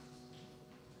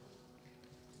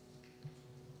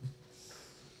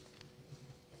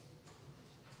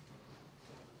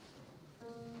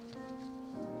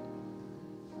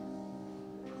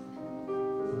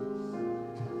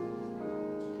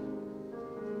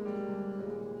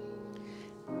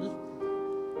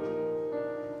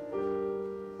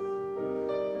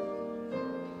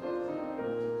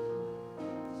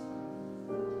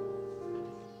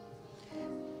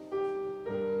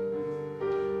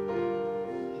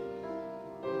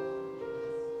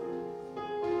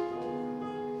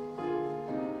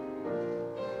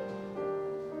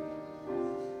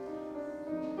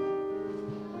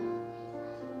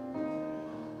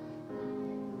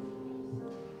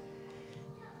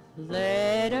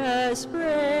 Let us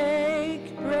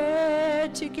break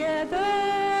bread together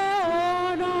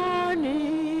on our knees.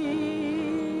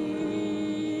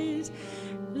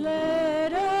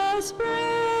 Let us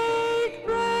break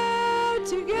bread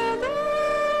together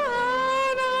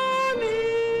on our knees.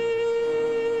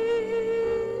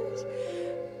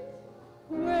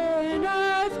 When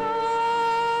I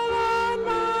fall on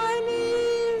my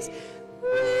knees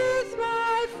with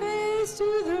my face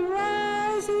to the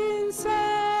rising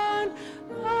sun,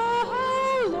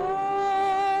 oh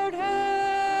Lord,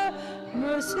 have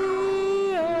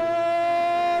mercy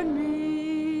on me.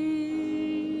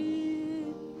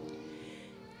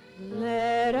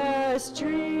 Let us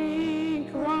drink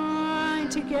wine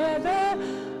together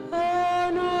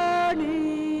on our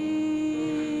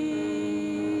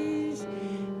knees.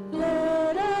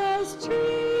 Let us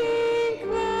drink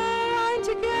wine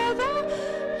together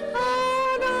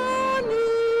on our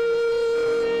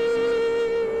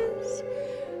knees.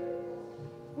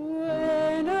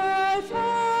 When I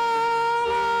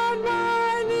fall on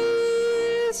my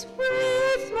knees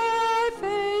with my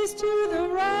face to the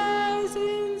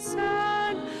rising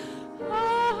sun,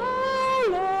 oh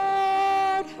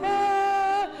Lord,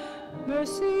 have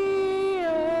mercy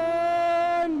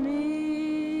on me.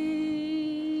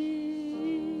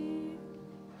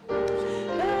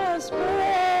 Let's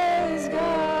praise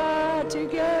God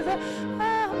together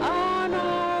on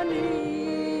our knees.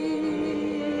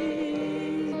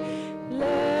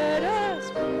 Let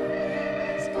us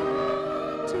praise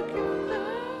God together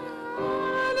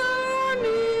on our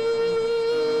knees.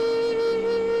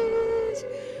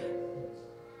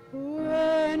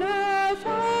 When I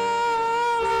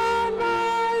fall on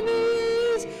my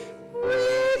knees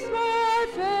with my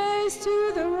face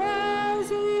to the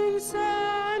rising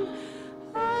sun,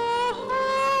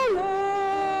 oh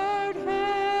Lord,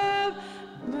 have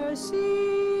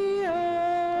mercy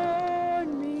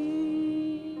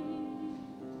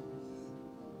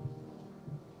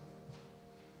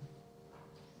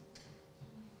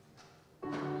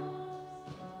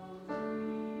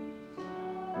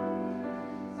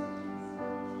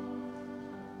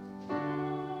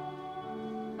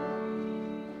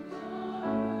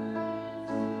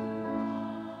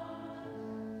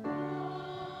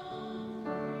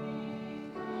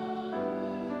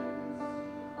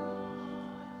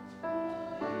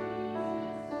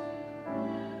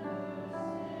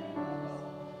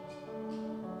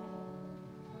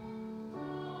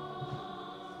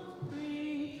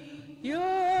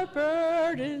your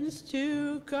burdens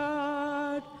to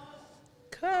God.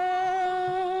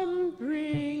 Come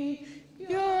bring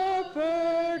your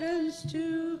burdens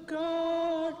to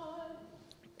God.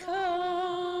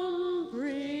 Come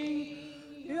bring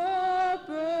your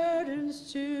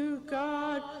burdens to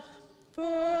God.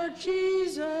 For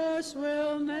Jesus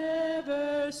will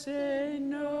never say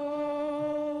no.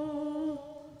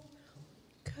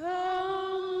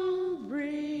 Come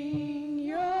bring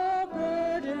your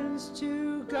burdens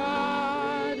to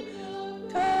God.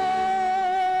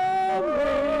 Come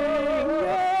bring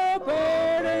your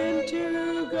burden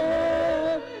to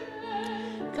God.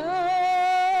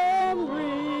 Come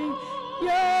bring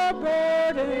your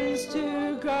burdens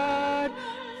to God.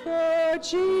 For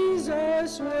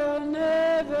Jesus will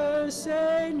never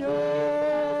say no.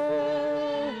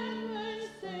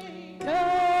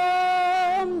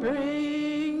 Come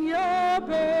bring your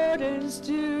burdens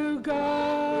to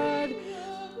God.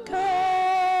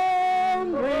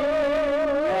 Come bring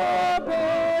your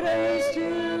burdens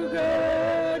to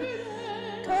God.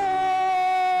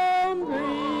 Come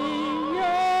bring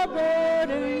your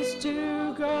burdens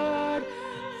to God.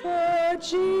 For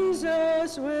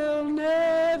Jesus will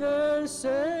never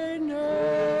say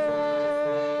no.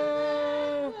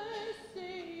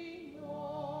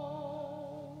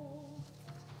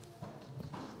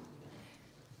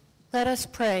 Let us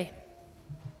pray.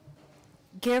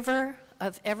 Giver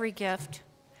of every gift,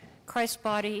 Christ's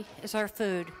body is our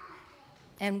food,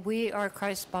 and we are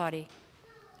Christ's body.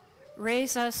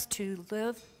 Raise us to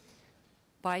live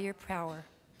by your power,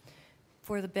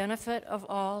 for the benefit of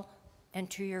all and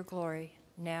to your glory,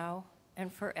 now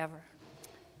and forever.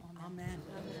 Amen.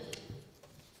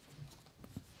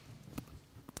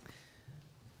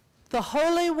 The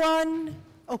Holy One,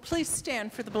 please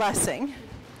stand for the blessing.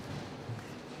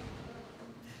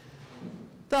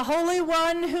 The Holy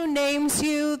One who names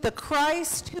you, the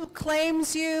Christ who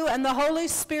claims you, and the Holy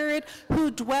Spirit who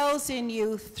dwells in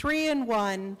you, three in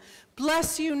one,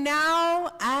 bless you now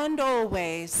and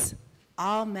always.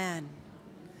 Amen.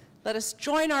 Let us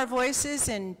join our voices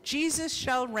in Jesus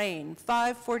Shall Reign,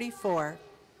 544.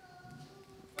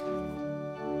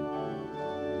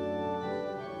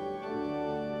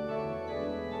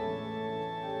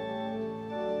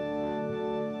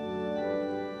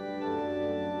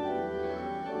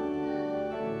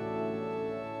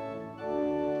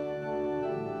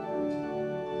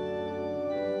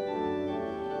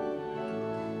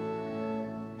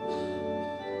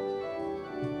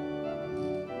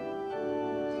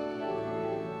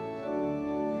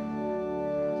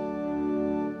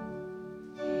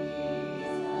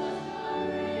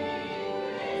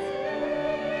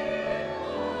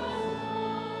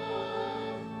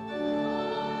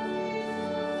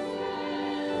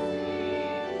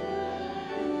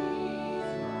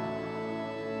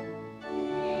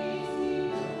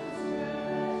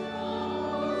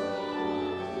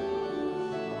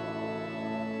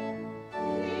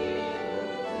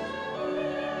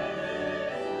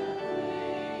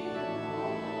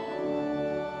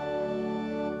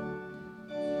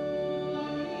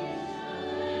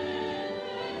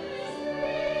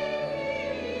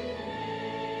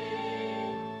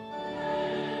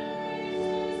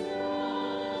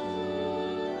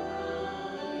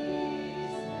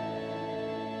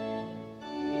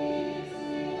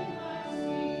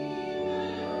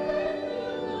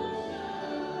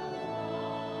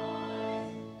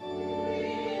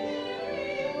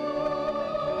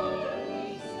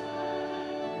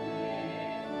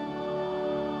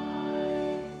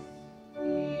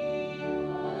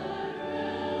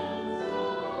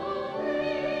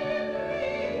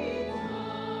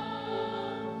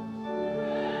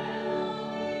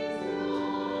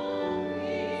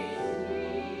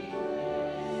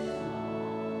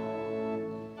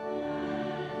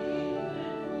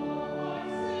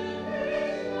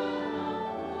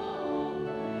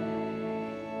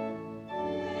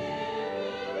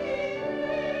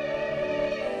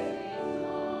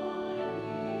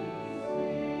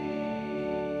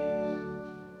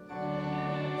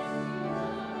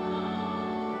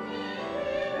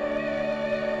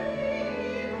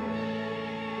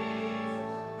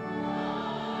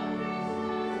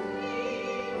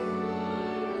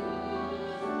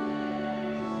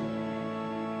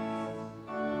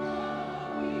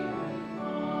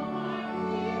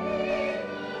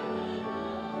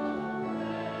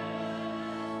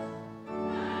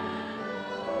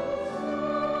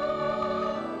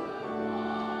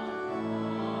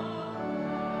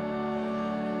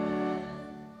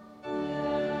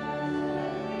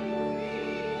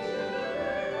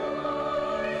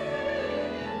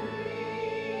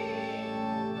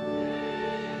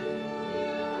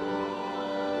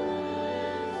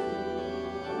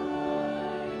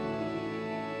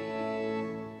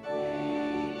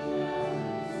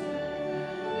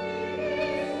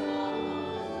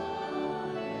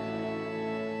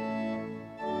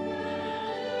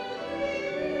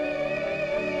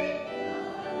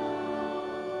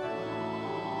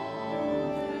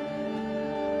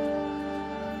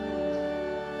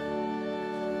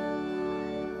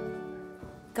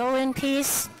 Go in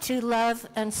peace to love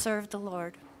and serve the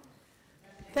Lord.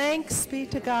 Thanks be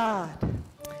to God.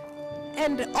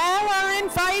 And all are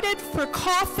invited for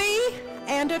coffee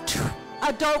and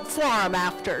adult forum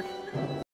after.